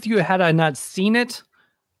agree with you had I not seen it,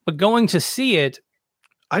 but going to see it,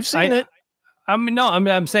 I've seen it. I'm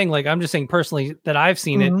saying I'm just saying personally that I've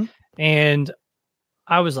seen it, and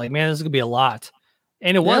I was like, man, this is gonna be a lot.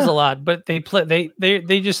 And it was a lot, but they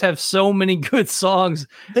just have so many good songs.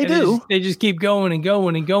 They do. They just keep going and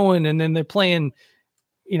going and going, and then they're playing,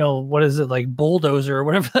 what is it, like Bulldozer or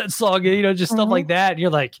whatever that song is, just stuff like that. And you're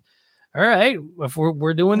like, all right, if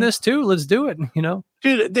we're doing this too, let's do it.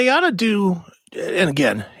 Dude, they ought to do. And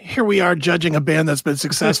again, here we are judging a band that's been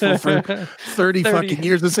successful for 30 fucking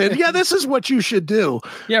years and saying, yeah, this is what you should do.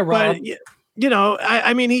 Yeah, right. But,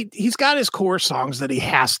 I mean, he's got his core songs that he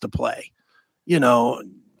has to play.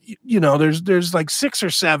 There's like 6 or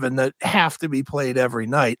 7 that have to be played every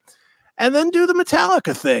night, and then do the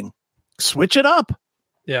Metallica thing, switch it up.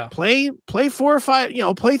 Yeah. Play 4 or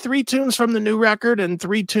 5, play 3 tunes from the new record and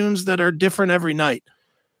 3 tunes that are different every night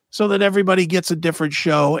so that everybody gets a different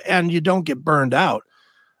show and you don't get burned out.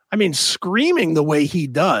 I mean, screaming the way he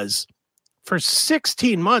does for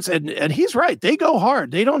 16 months. And he's right. They go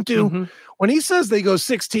hard. They don't do, when he says they go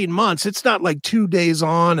 16 months, it's not like 2 days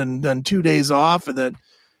on and then 2 days off. And then,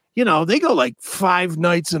 they go like 5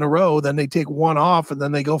 nights in a row. Then they take 1 off and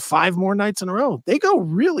then they go 5 more nights in a row. They go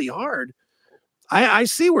really hard. I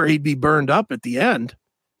see where he'd be burned up at the end.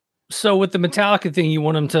 So with the Metallica thing, you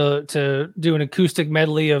want him to do an acoustic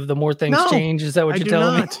medley of The More Things Change? Is that what you're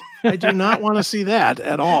telling me? I do not want to see that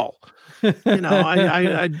at all.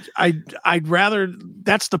 I'd rather,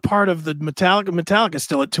 that's the part of the Metallica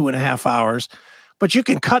still at 2.5 hours, but you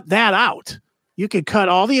can cut that out. You can cut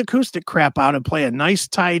all the acoustic crap out and play a nice,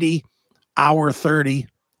 tidy hour 30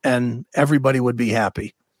 and everybody would be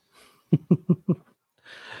happy.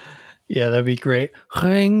 Yeah, that'd be great.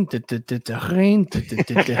 Ting, ting,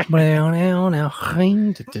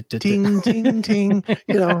 ting.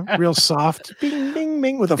 Real soft. Bing, bing,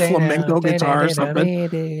 bing with a flamenco guitar or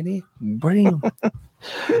something.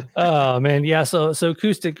 Oh man, yeah. So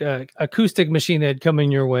acoustic Machine Head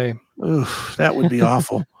coming your way. Oof, that would be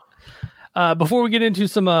awful. Before we get into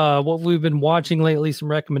some what we've been watching lately,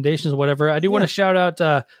 some recommendations or whatever, I do want to shout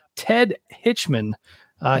out Ted Hitchman.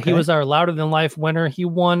 He was our Louder Than Life winner. He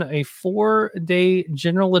won a 4-day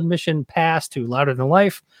general admission pass to Louder Than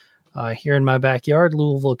Life here in my backyard,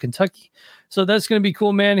 Louisville, Kentucky. So that's going to be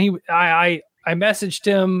cool, man. I messaged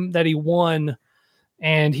him that he won,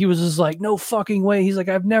 and he was just like, no fucking way. He's like,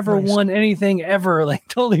 I've never won anything ever, like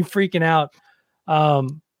totally freaking out.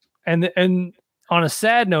 And on a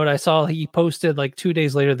sad note, I saw he posted like 2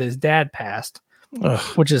 days later that his dad passed,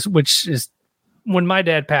 which is when my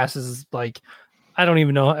dad passes, like, I don't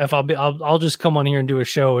even know if I'll just come on here and do a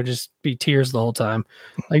show and just be tears the whole time.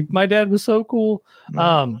 Like, my dad was so cool.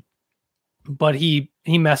 But he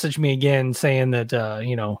messaged me again saying that,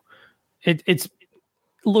 it's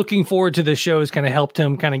looking forward to the show has kind of helped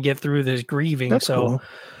him kind of get through this grieving. That's so, cool.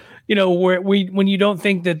 when you don't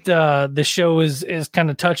think that the show is kind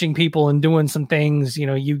of touching people and doing some things,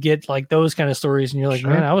 you get like those kind of stories and you're like,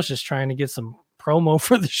 man, I was just trying to get some promo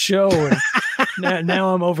for the show. And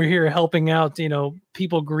now I'm over here helping out,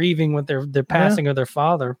 people grieving with their passing of their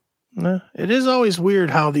father. It is always weird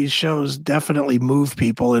how these shows definitely move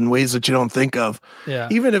people in ways that you don't think of. Yeah.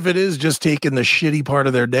 Even if it is just taking the shitty part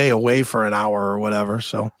of their day away for an hour or whatever.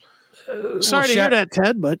 So sorry to hear that,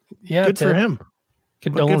 Ted, but good for him.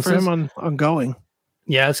 Condolences. Good for him on going.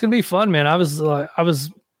 Yeah, it's gonna be fun, man. I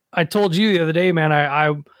told you the other day, man,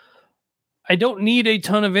 I don't need a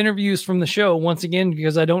ton of interviews from the show, once again,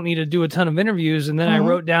 because I don't need to do a ton of interviews. And then I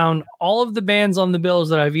wrote down all of the bands on the bills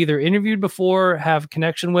that I've either interviewed before, have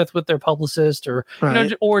connection with their publicist, or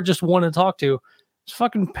or just want to talk to. It's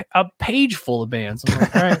fucking a page full of bands. I'm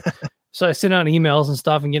like, all right, So I sent out emails and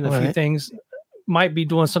stuff and getting a few Right. things. Might be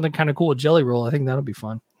doing something kind of cool with Jelly Roll. I think that'll be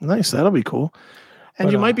fun. Nice. That'll be cool. And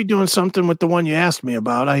But, you might be doing something with the one you asked me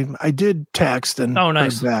about. I did text and Oh,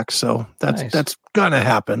 nice. heard back. So Nice. that's gonna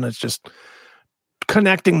happen. It's just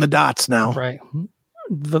connecting the dots now. Right.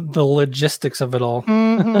 The logistics of it all.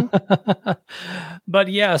 Mhm. But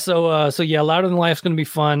yeah, so yeah, Louder Than Life is going to be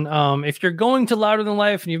fun. If you're going to Louder Than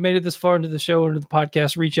Life and you've made it this far into the show, into the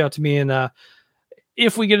podcast, reach out to me. And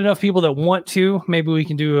if we get enough people that want to, maybe we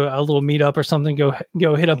can do a little meetup or something. Go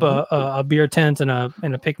hit up a beer tent and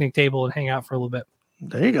a picnic table and hang out for a little bit.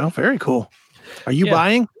 There you go. Very cool. Are you Yeah.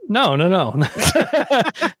 buying? No.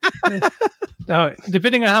 No,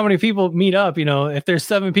 depending on how many people meet up, if there's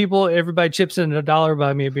 7 people, everybody chips in $1,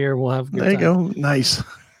 buy me a beer. We'll have a good There you time. go. Nice.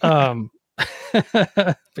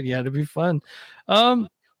 But yeah, it'll be fun. Well,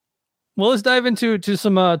 let's dive into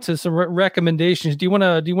some recommendations. Do you want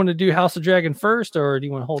to do House of Dragon first, or do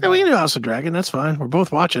you want to hold? Yeah, we on? can do House of Dragon. That's fine. We're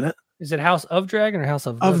both watching it. Is it House of Dragon or House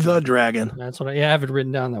of The Dragon. That's what I have it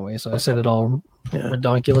written down that way, so I said it all Yeah.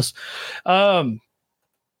 ridiculous.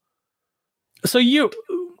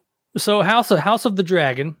 So House of the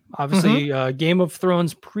Dragon, obviously, Game of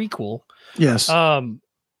Thrones prequel. Yes.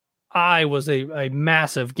 I was a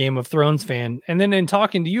massive Game of Thrones fan, and then in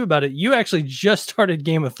talking to you about it, you actually just started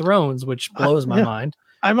Game of Thrones, which blows my yeah. mind.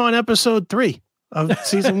 I'm on episode 3 of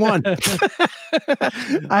season 1.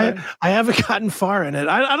 I haven't gotten far in it.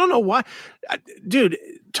 I don't know why. Dude,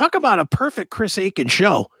 talk about a perfect Chris Aiken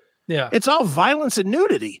show. Yeah, It's all violence and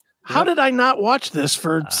nudity. How Yep. did I not watch this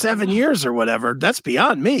for 7 years or whatever? That's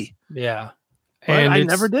beyond me. yeah, But and I it's-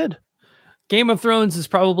 never did. Game of Thrones is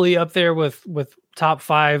probably up there with top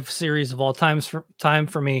 5 series of all time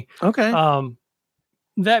for me. Okay.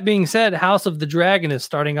 That being said, House of the Dragon is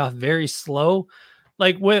starting off very slow.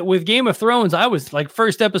 Like with Game of Thrones, I was like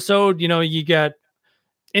first episode, you got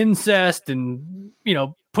incest and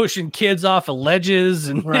pushing kids off of ledges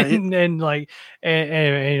and Right. and like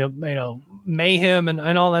and mayhem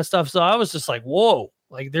and all that stuff. So I was just like, whoa,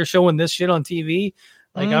 like they're showing this shit on TV.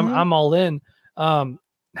 Like Mhm. I'm all in.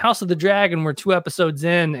 House of the Dragon, we're 2 episodes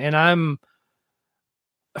in, and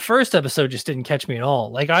first episode just didn't catch me at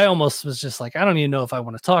all. Like I almost was just like, I don't even know if I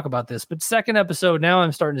want to talk about this. But second episode, now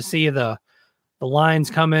I'm starting to see the lines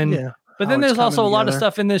coming. Yeah. But how then it's there's also a coming lot of together.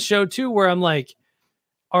 stuff in this show too, where I'm like,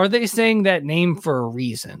 are they saying that name for a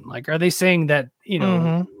reason? Like, are they saying that,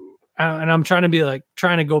 Mhm. and I'm trying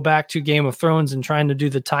to go back to Game of Thrones and trying to do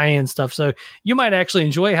the tie-in stuff. So you might actually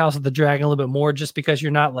enjoy House of the Dragon a little bit more, just because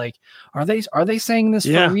you're not like, are they saying this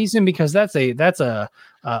for Yeah. a reason? Because that's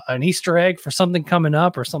an Easter egg for something coming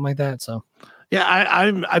up or something like that. So Yeah,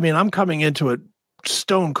 I mean, I'm coming into it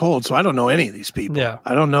stone cold, so I don't know any of these people. Yeah.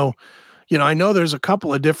 I don't know. I know there's a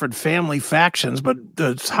couple of different family factions, but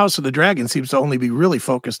the House of the Dragon seems to only be really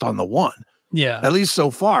focused on the one. yeah, At least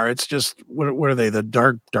so far, it's just what are they? The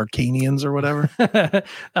Darkanians or whatever? I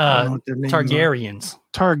don't know what their names are. Targaryens.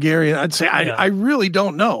 Targaryen. I'd say Yeah. I really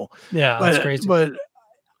don't know. Yeah, But, that's crazy. but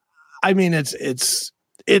I mean, it's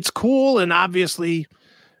cool, and obviously,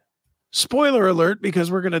 spoiler alert, because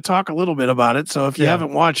we're going to talk a little bit about it. So if you Yeah.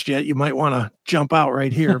 haven't watched yet, you might want to jump out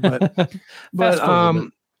right here. But Fast forward a little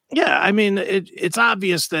bit. yeah, I mean, it's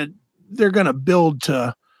obvious that they're going to build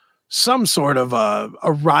to some sort of a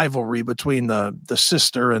rivalry between the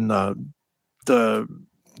sister and the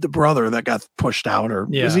brother that got pushed out, or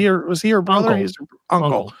Yeah. was he her brother? Uncle. He's her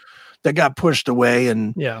uncle that got pushed away,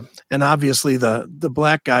 and Yeah. obviously the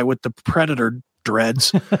black guy with the predator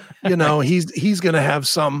dreads, he's going to have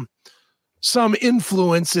some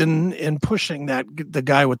influence in pushing the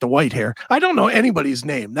guy with the white hair. I don't know anybody's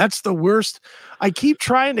name. That's the worst. I keep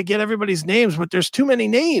trying to get everybody's names, but there's too many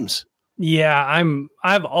names. Yeah,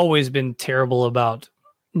 I've always been terrible about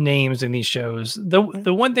names in these shows. The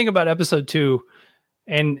one thing about episode 2,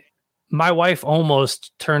 and my wife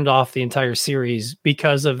almost turned off the entire series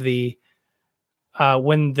because of the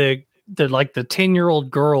when the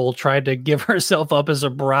 10-year-old girl tried to give herself up as a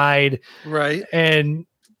bride, Right. and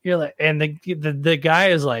you're like, and the guy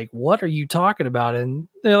is like, what are you talking about? And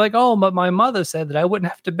they're like, oh, but my mother said that I wouldn't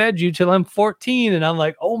have to bed you till I'm 14. And I'm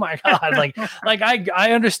like, oh my God. like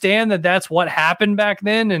I understand that that's what happened back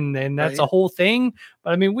then. And that's a Right. whole thing.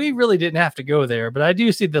 But I mean, we really didn't have to go there, but I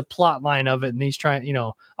do see the plot line of it. And he's trying,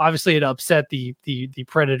 obviously it upset the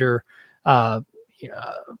predator,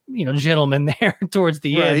 gentleman there towards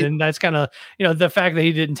the Right. end. And that's kind of, the fact that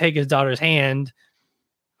he didn't take his daughter's hand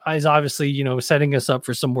is obviously, setting us up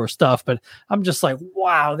for some more stuff. But I'm just like,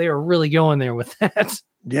 wow, they were really going there with that.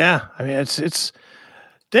 Yeah. I mean,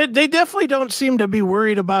 they definitely don't seem to be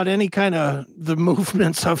worried about any kind of the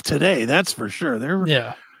movements of today. That's for sure.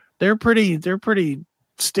 Yeah. They're pretty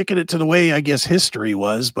sticking it to the way I guess history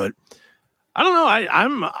was, but I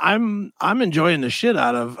don't know. I'm enjoying the shit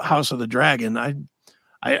out of House of the Dragon. I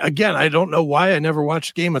don't know why I never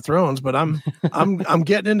watched Game of Thrones, but I'm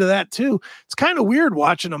getting into that too. It's kind of weird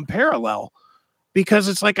watching them parallel because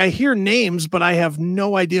it's like I hear names, but I have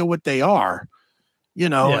no idea what they are,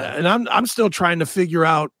 and I'm still trying to figure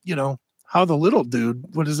out, how the little dude,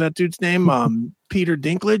 what is that dude's name? Peter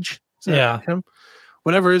Dinklage. Is that him?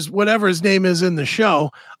 Whatever his name is in the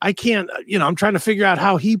show, I can't, I'm trying to figure out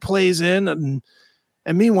how he plays in.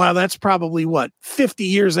 And meanwhile, that's probably 50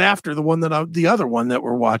 years after the other one that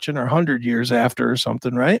we're watching, or 100 years after or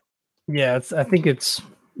something, right? Yeah. I think it's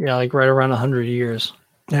like right around 100 years.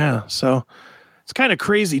 Yeah. So it's kind of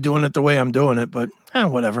crazy doing it the way I'm doing it, but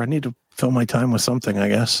whatever. I need to fill my time with something, I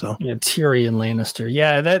guess. So yeah. Tyrion Lannister.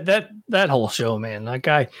 Yeah. That whole show, man, like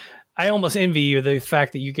I almost envy you the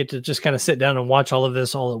fact that you get to just kind of sit down and watch all of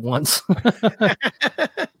this all at once.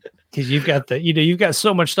 Because you've got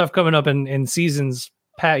so much stuff coming up in seasons,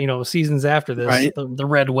 seasons after this, right? The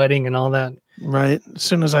Red Wedding and all that. Right. As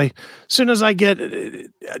soon as I get,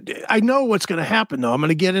 I know what's going to happen though. I'm going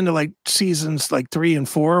to get into like seasons like 3 and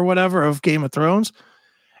 4 or whatever of Game of Thrones.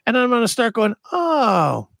 And then I'm going to start going,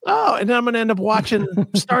 oh, and then I'm going to end up watching,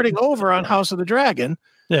 starting over on House of the Dragon.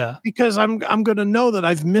 Yeah. Because I'm going to know that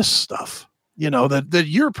I've missed stuff, that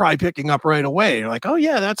you're probably picking up right away. You're like, oh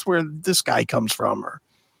yeah, that's where this guy comes from. Or,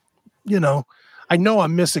 I know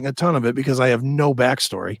I'm missing a ton of it because I have no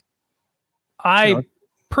backstory. I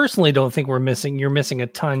personally don't think you're missing a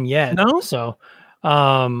ton yet. No. So,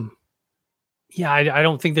 I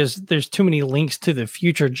don't think there's too many links to the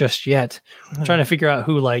future just yet. I'm trying to figure out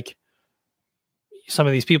who like some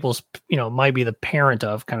of these people's, might be the parent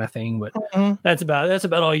of kind of thing, but that's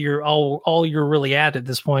about all you're really at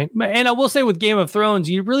this point. And I will say with Game of Thrones,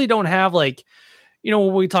 you really don't have like,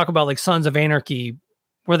 when we talk about like Sons of Anarchy,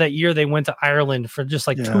 where that year they went to Ireland for just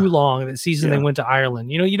like too long, that season they went to Ireland,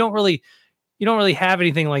 you don't really have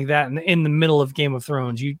anything like that in the middle of Game of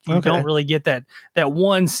Thrones. You don't really get that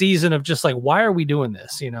one season of just like, why are we doing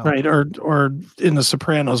this? Right. Or in The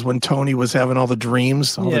Sopranos when Tony was having all the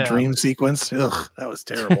dreams, the dream sequence. Ugh, that was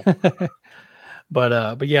terrible.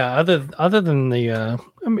 But yeah, other than the,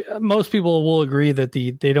 most people will agree that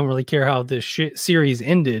they don't really care how this series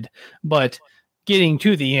ended, but getting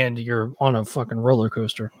to the end, you're on a fucking roller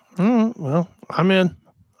coaster. Well, I'm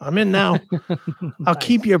in now. I'll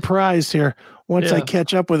keep you apprised here once I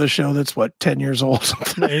catch up with a show that's 10 years old.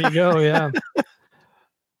 There you go. Yeah.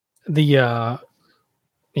 The,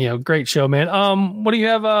 great show, man. What do you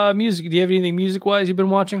have, music? Do you have anything music wise you've been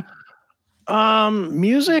watching?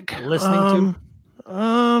 Music listening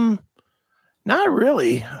to? Not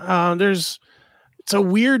really. It's a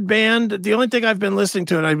weird band. The only thing I've been listening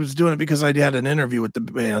to, and I was doing it because I had an interview with the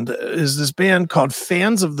band, is this band called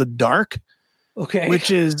Fans of the Dark. Okay.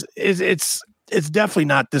 Which is it's definitely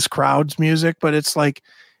not this crowd's music, but it's like,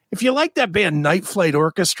 if you like that band Night Flight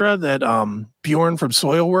Orchestra that Bjorn from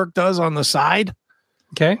Soilwork does on the side.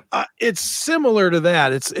 Okay. It's similar to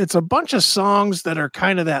that. It's a bunch of songs that are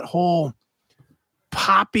kind of that whole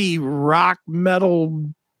poppy rock metal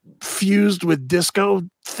fused with disco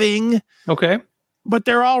thing. Okay. But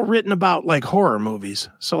they're all written about like horror movies.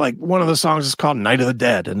 So like one of the songs is called Night of the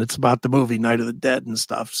Dead, and it's about the movie Night of the Dead and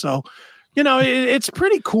stuff. So, it's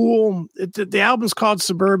pretty cool. The album's called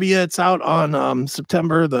Suburbia. It's out on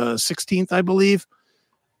September the 16th, I believe.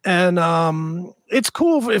 And it's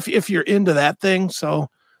cool if you're into that thing. So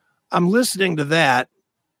I'm listening to that.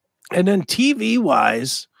 And then TV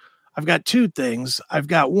wise, I've got two things. I've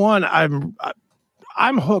got one,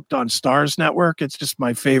 I'm hooked on Stars Network. It's just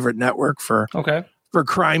my favorite network for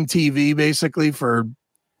crime TV, basically for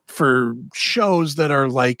shows that are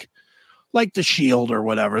like The Shield or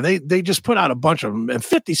whatever. They just put out a bunch of them, and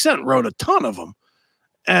 50 Cent wrote a ton of them.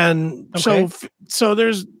 And so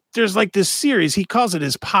there's like this series, he calls it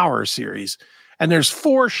his Power series. And there's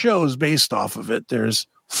 4 shows based off of it. There's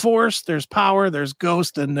Force, there's Power, there's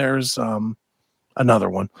Ghost, and there's another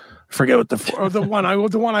one. I forget what the one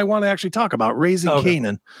I want to actually talk about, Raising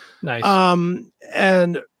Canaan. Nice.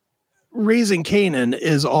 And Raising Canaan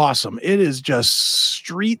is awesome. It is just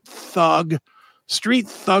street thuggery.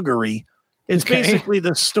 It's basically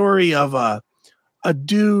the story of a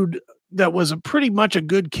dude that was pretty much a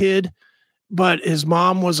good kid, but his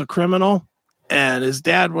mom was a criminal and his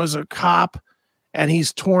dad was a cop, and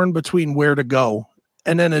he's torn between where to go.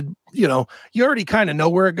 And then, you already kind of know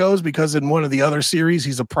where it goes because in one of the other series,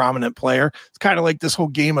 he's a prominent player. It's kind of like this whole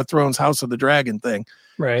Game of Thrones House of the Dragon thing.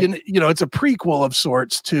 Right. It's a prequel of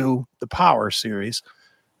sorts to the Power series.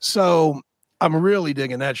 So I'm really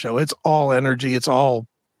digging that show. It's all energy. It's all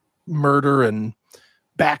murder and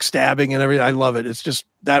backstabbing and everything. I love it. It's just,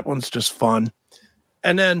 that one's just fun.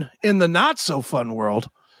 And then in the not so fun world,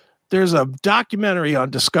 there's a documentary on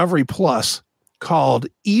Discovery Plus called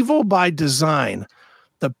Evil by Design,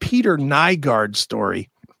 the Peter Nygaard story.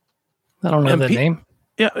 I don't know that name.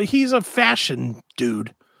 Yeah, he's a fashion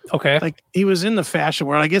dude. Okay. Like, he was in the fashion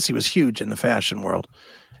world. I guess he was huge in the fashion world.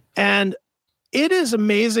 And it is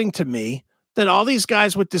amazing to me that all these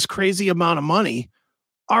guys with this crazy amount of money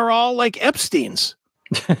are all like Epsteins.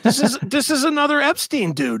 This is another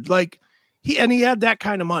Epstein dude. Like, he had that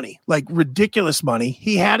kind of money, like ridiculous money.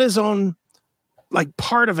 He had his own, like,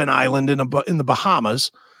 part of an island in the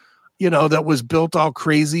Bahamas, that was built all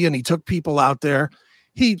crazy, and he took people out there.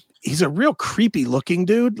 He's a real creepy looking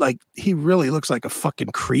dude. Like, he really looks like a fucking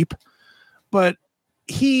creep. But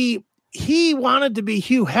he wanted to be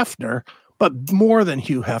Hugh Hefner, but more than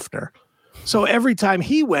Hugh Hefner. So every time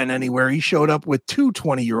he went anywhere, he showed up with 2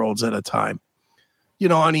 20-year-olds at a time,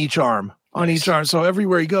 on each arm. So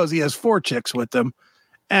everywhere he goes, he has 4 chicks with him,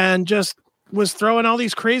 and just was throwing all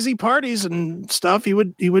these crazy parties and stuff.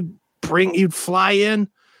 He'd fly in,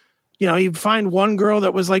 he'd find one girl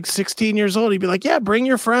that was like 16 years old. He'd be like, yeah, bring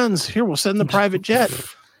your friends here. We'll send the private jet.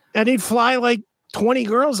 And he'd fly like 20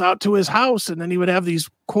 girls out to his house. And then he would have these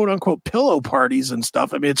quote unquote pillow parties and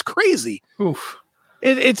stuff. I mean, it's crazy. Oof.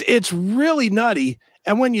 It's really nutty.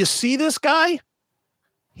 And when you see this guy,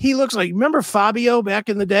 he looks like, remember Fabio back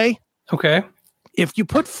in the day? Okay. If you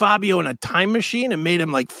put Fabio in a time machine and made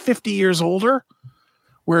him like 50 years older,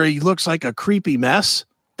 where he looks like a creepy mess,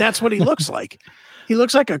 that's what he looks like. He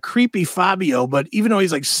looks like a creepy Fabio, but even though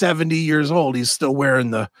he's like 70 years old, he's still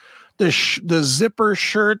wearing the zipper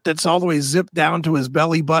shirt that's all the way zipped down to his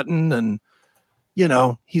belly button. And,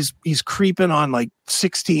 he's creeping on like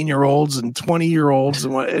 16-year-olds and 20-year-olds.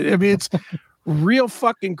 And I mean, it's real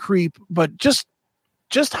fucking creep, but just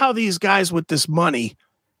how these guys with this money,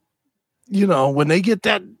 when they get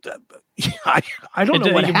that, I don't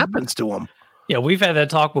know what happens to them. Yeah, we've had that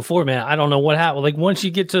talk before, man. I don't know what happened. Like, once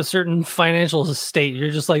you get to a certain financial state,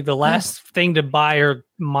 you're just like, the last thing to buy are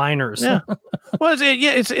minors. Yeah. Well,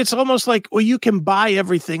 it's almost like, well, you can buy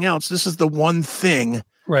everything else. This is the one thing,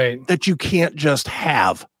 right, that you can't just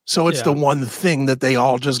have. So it's the one thing that they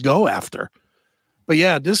all just go after. But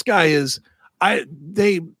yeah, this guy is,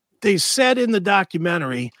 they said in the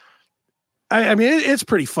documentary, I mean, it's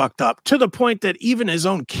pretty fucked up, to the point that even his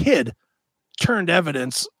own kid turned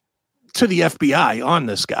evidence to the FBI on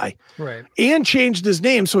this guy, right, and changed his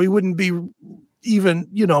name so he wouldn't be even,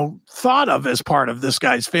 thought of as part of this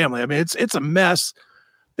guy's family. I mean, it's a mess.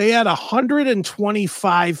 They had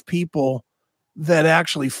 125 people that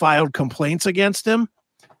actually filed complaints against him.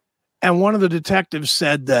 And one of the detectives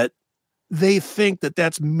said that they think that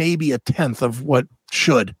that's maybe 1/10 of what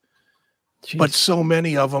should. Jeez. But so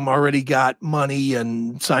many of them already got money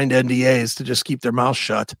and signed NDAs to just keep their mouth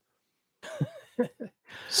shut.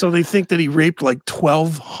 So they think that he raped like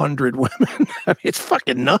 1,200 women. I mean, it's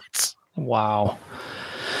fucking nuts. Wow.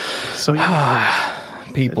 So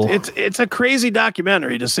people, it's a crazy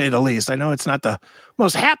documentary, to say the least. I know it's not the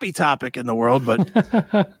most happy topic in the world, but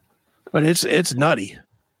it's nutty.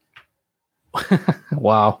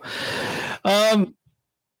 Wow. I've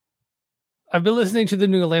been listening to the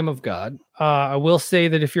new Lamb of God. I will say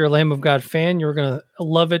that if you're a Lamb of God fan, you're going to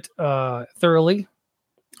love it thoroughly.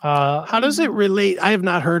 How does it relate? I have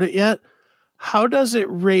not heard it yet. How does it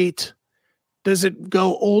rate? Does it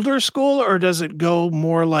go older school, or does it go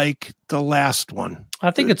more like the last one?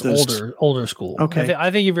 I think it's older school. Okay.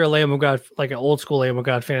 I think if you're a Lamb of God, like an old school Lamb of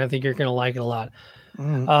God fan, I think you're going to like it a lot.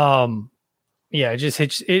 Mm. Yeah, it just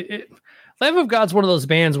hits it. Lamb of God's one of those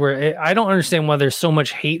bands where I don't understand why there's so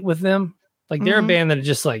much hate with them. Like, they're a band that are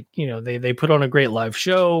just like, they put on a great live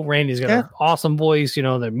show. Randy's got an awesome voice.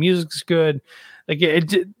 Their music's good. Like,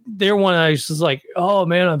 they're one I was just like, oh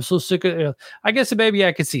man, I'm so sick of. I guess maybe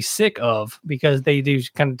I could see sick of, because they do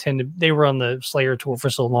kind of tend to. They were on the Slayer tour for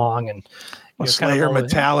so long, and Slayer, kind of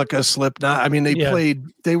Metallica, Slipknot. I mean, they played.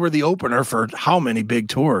 They were the opener for how many big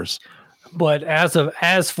tours? But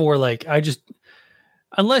as for like,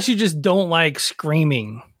 unless you just don't like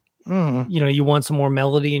screaming. You want some more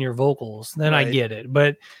melody in your vocals, then right. I get it.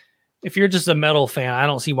 But if you're just a metal fan, I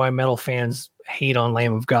don't see why metal fans hate on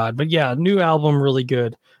Lamb of God. But yeah, new album, really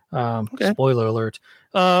good. Spoiler alert.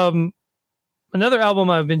 Another album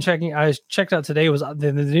I've been checking, I checked out today, was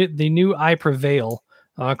the new I Prevail,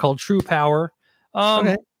 called True Power.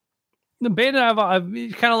 The band that I've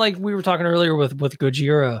kind of, like we were talking earlier with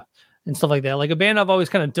Gojira and stuff like that, like a band I've always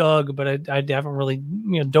kind of dug, but I haven't really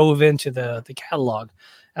dove into the catalog.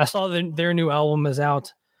 I saw their new album is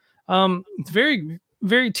out. It's very,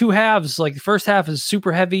 very two halves. Like the first half is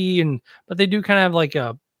super heavy, but they do kind of have like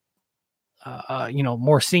a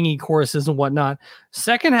more singy choruses and whatnot.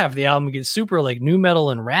 Second half of the album gets super like new metal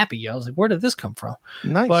and rappy. I was like, where did this come from?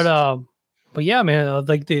 Nice. But yeah, man,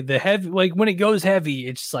 like the heavy, like when it goes heavy,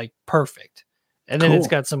 it's like perfect. And then it's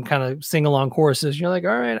got some kind of sing along choruses. You're like,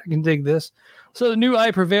 all right, I can dig this. So the new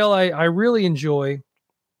I Prevail, I really enjoy.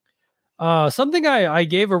 Something I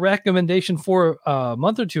gave a recommendation for a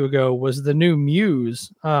month or two ago was the new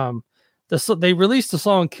Muse. They released the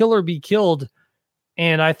song Killer Be Killed,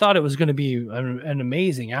 and I thought it was going to be an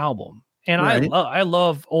amazing album. And right. I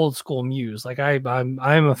love old school Muse. Like I'm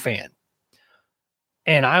a fan.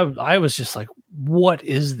 And I was just like, what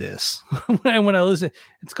is this? when I listen,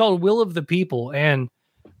 it's called Will of the People. And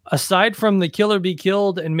aside from the Killer Be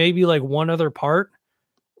Killed and maybe like one other part,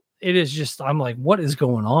 it is just, I'm like, what is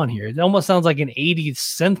going on here? It almost sounds like an 80s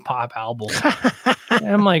synth pop album. And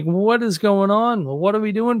I'm like, what is going on? Well, what are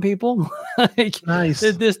we doing, people? Like, nice.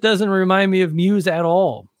 This doesn't remind me of Muse at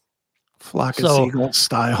all. Flock of seagulls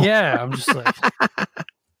style. Yeah, I'm just like,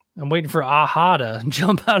 I'm waiting for Aha to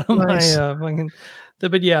jump out of my fucking.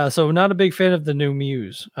 But yeah, so not a big fan of the new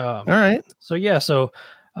Muse. All right. So yeah,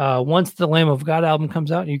 once the Lamb of God album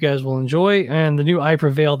comes out, you guys will enjoy, and the new I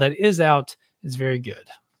Prevail that is out is very good.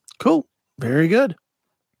 Cool. Very good.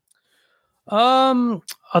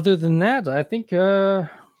 Other than that, I think we're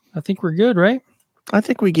good, right? I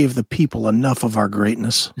think we gave the people enough of our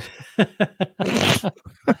greatness.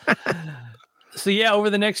 So yeah, over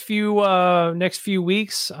the next few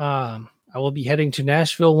weeks, I will be heading to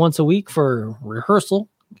Nashville once a week for rehearsal.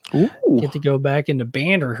 Ooh. Get to go back into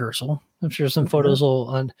band rehearsal. I'm sure some photos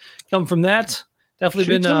will come from that. Definitely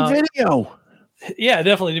Shoot some video. Yeah,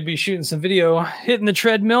 definitely to be shooting some video. Hitting the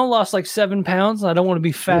treadmill, lost like 7 pounds. I don't want to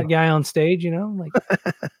be fat guy on stage, Like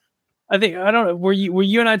I don't know. Were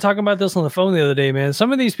you and I talking about this on the phone the other day, man?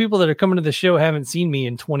 Some of these people that are coming to the show haven't seen me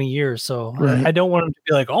in 20 years, so right. I don't want them to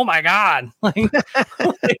be like, "Oh my god, like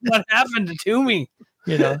what happened to me?"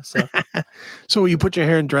 So will you put your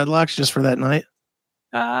hair in dreadlocks just for that night?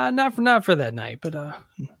 Not for that night, but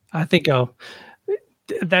I think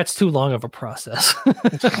that's too long of a process.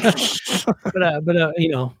 but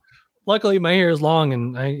luckily my hair is long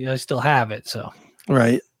and I still have it. So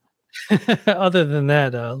right. Other than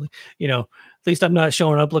that, at least I'm not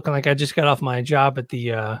showing up looking like I just got off my job at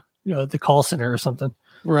the the call center or something.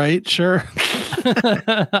 Right. Sure.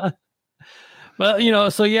 But,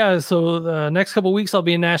 so the next couple of weeks I'll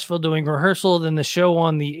be in Nashville doing rehearsal, then the show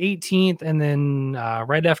on the 18th. And then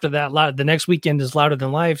right after that, the next weekend is Louder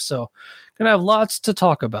Than Life. So going to have lots to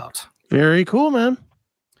talk about. Very cool, man.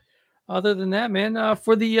 Other than that, man,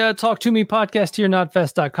 for the Talk To Me podcast here,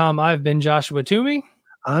 notfest.com, I've been Joshua Toomey.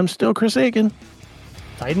 I'm still Chris Aiken.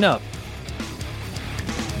 Tighten up.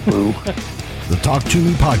 Boo. The Talk To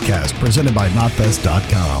Me podcast presented by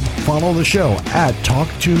NotFest.com. Follow the show at Talk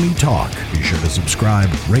To Me Talk. Be sure to subscribe,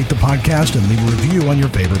 rate the podcast, and leave a review on your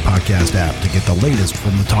favorite podcast app to get the latest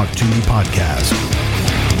from the Talk To Me podcast.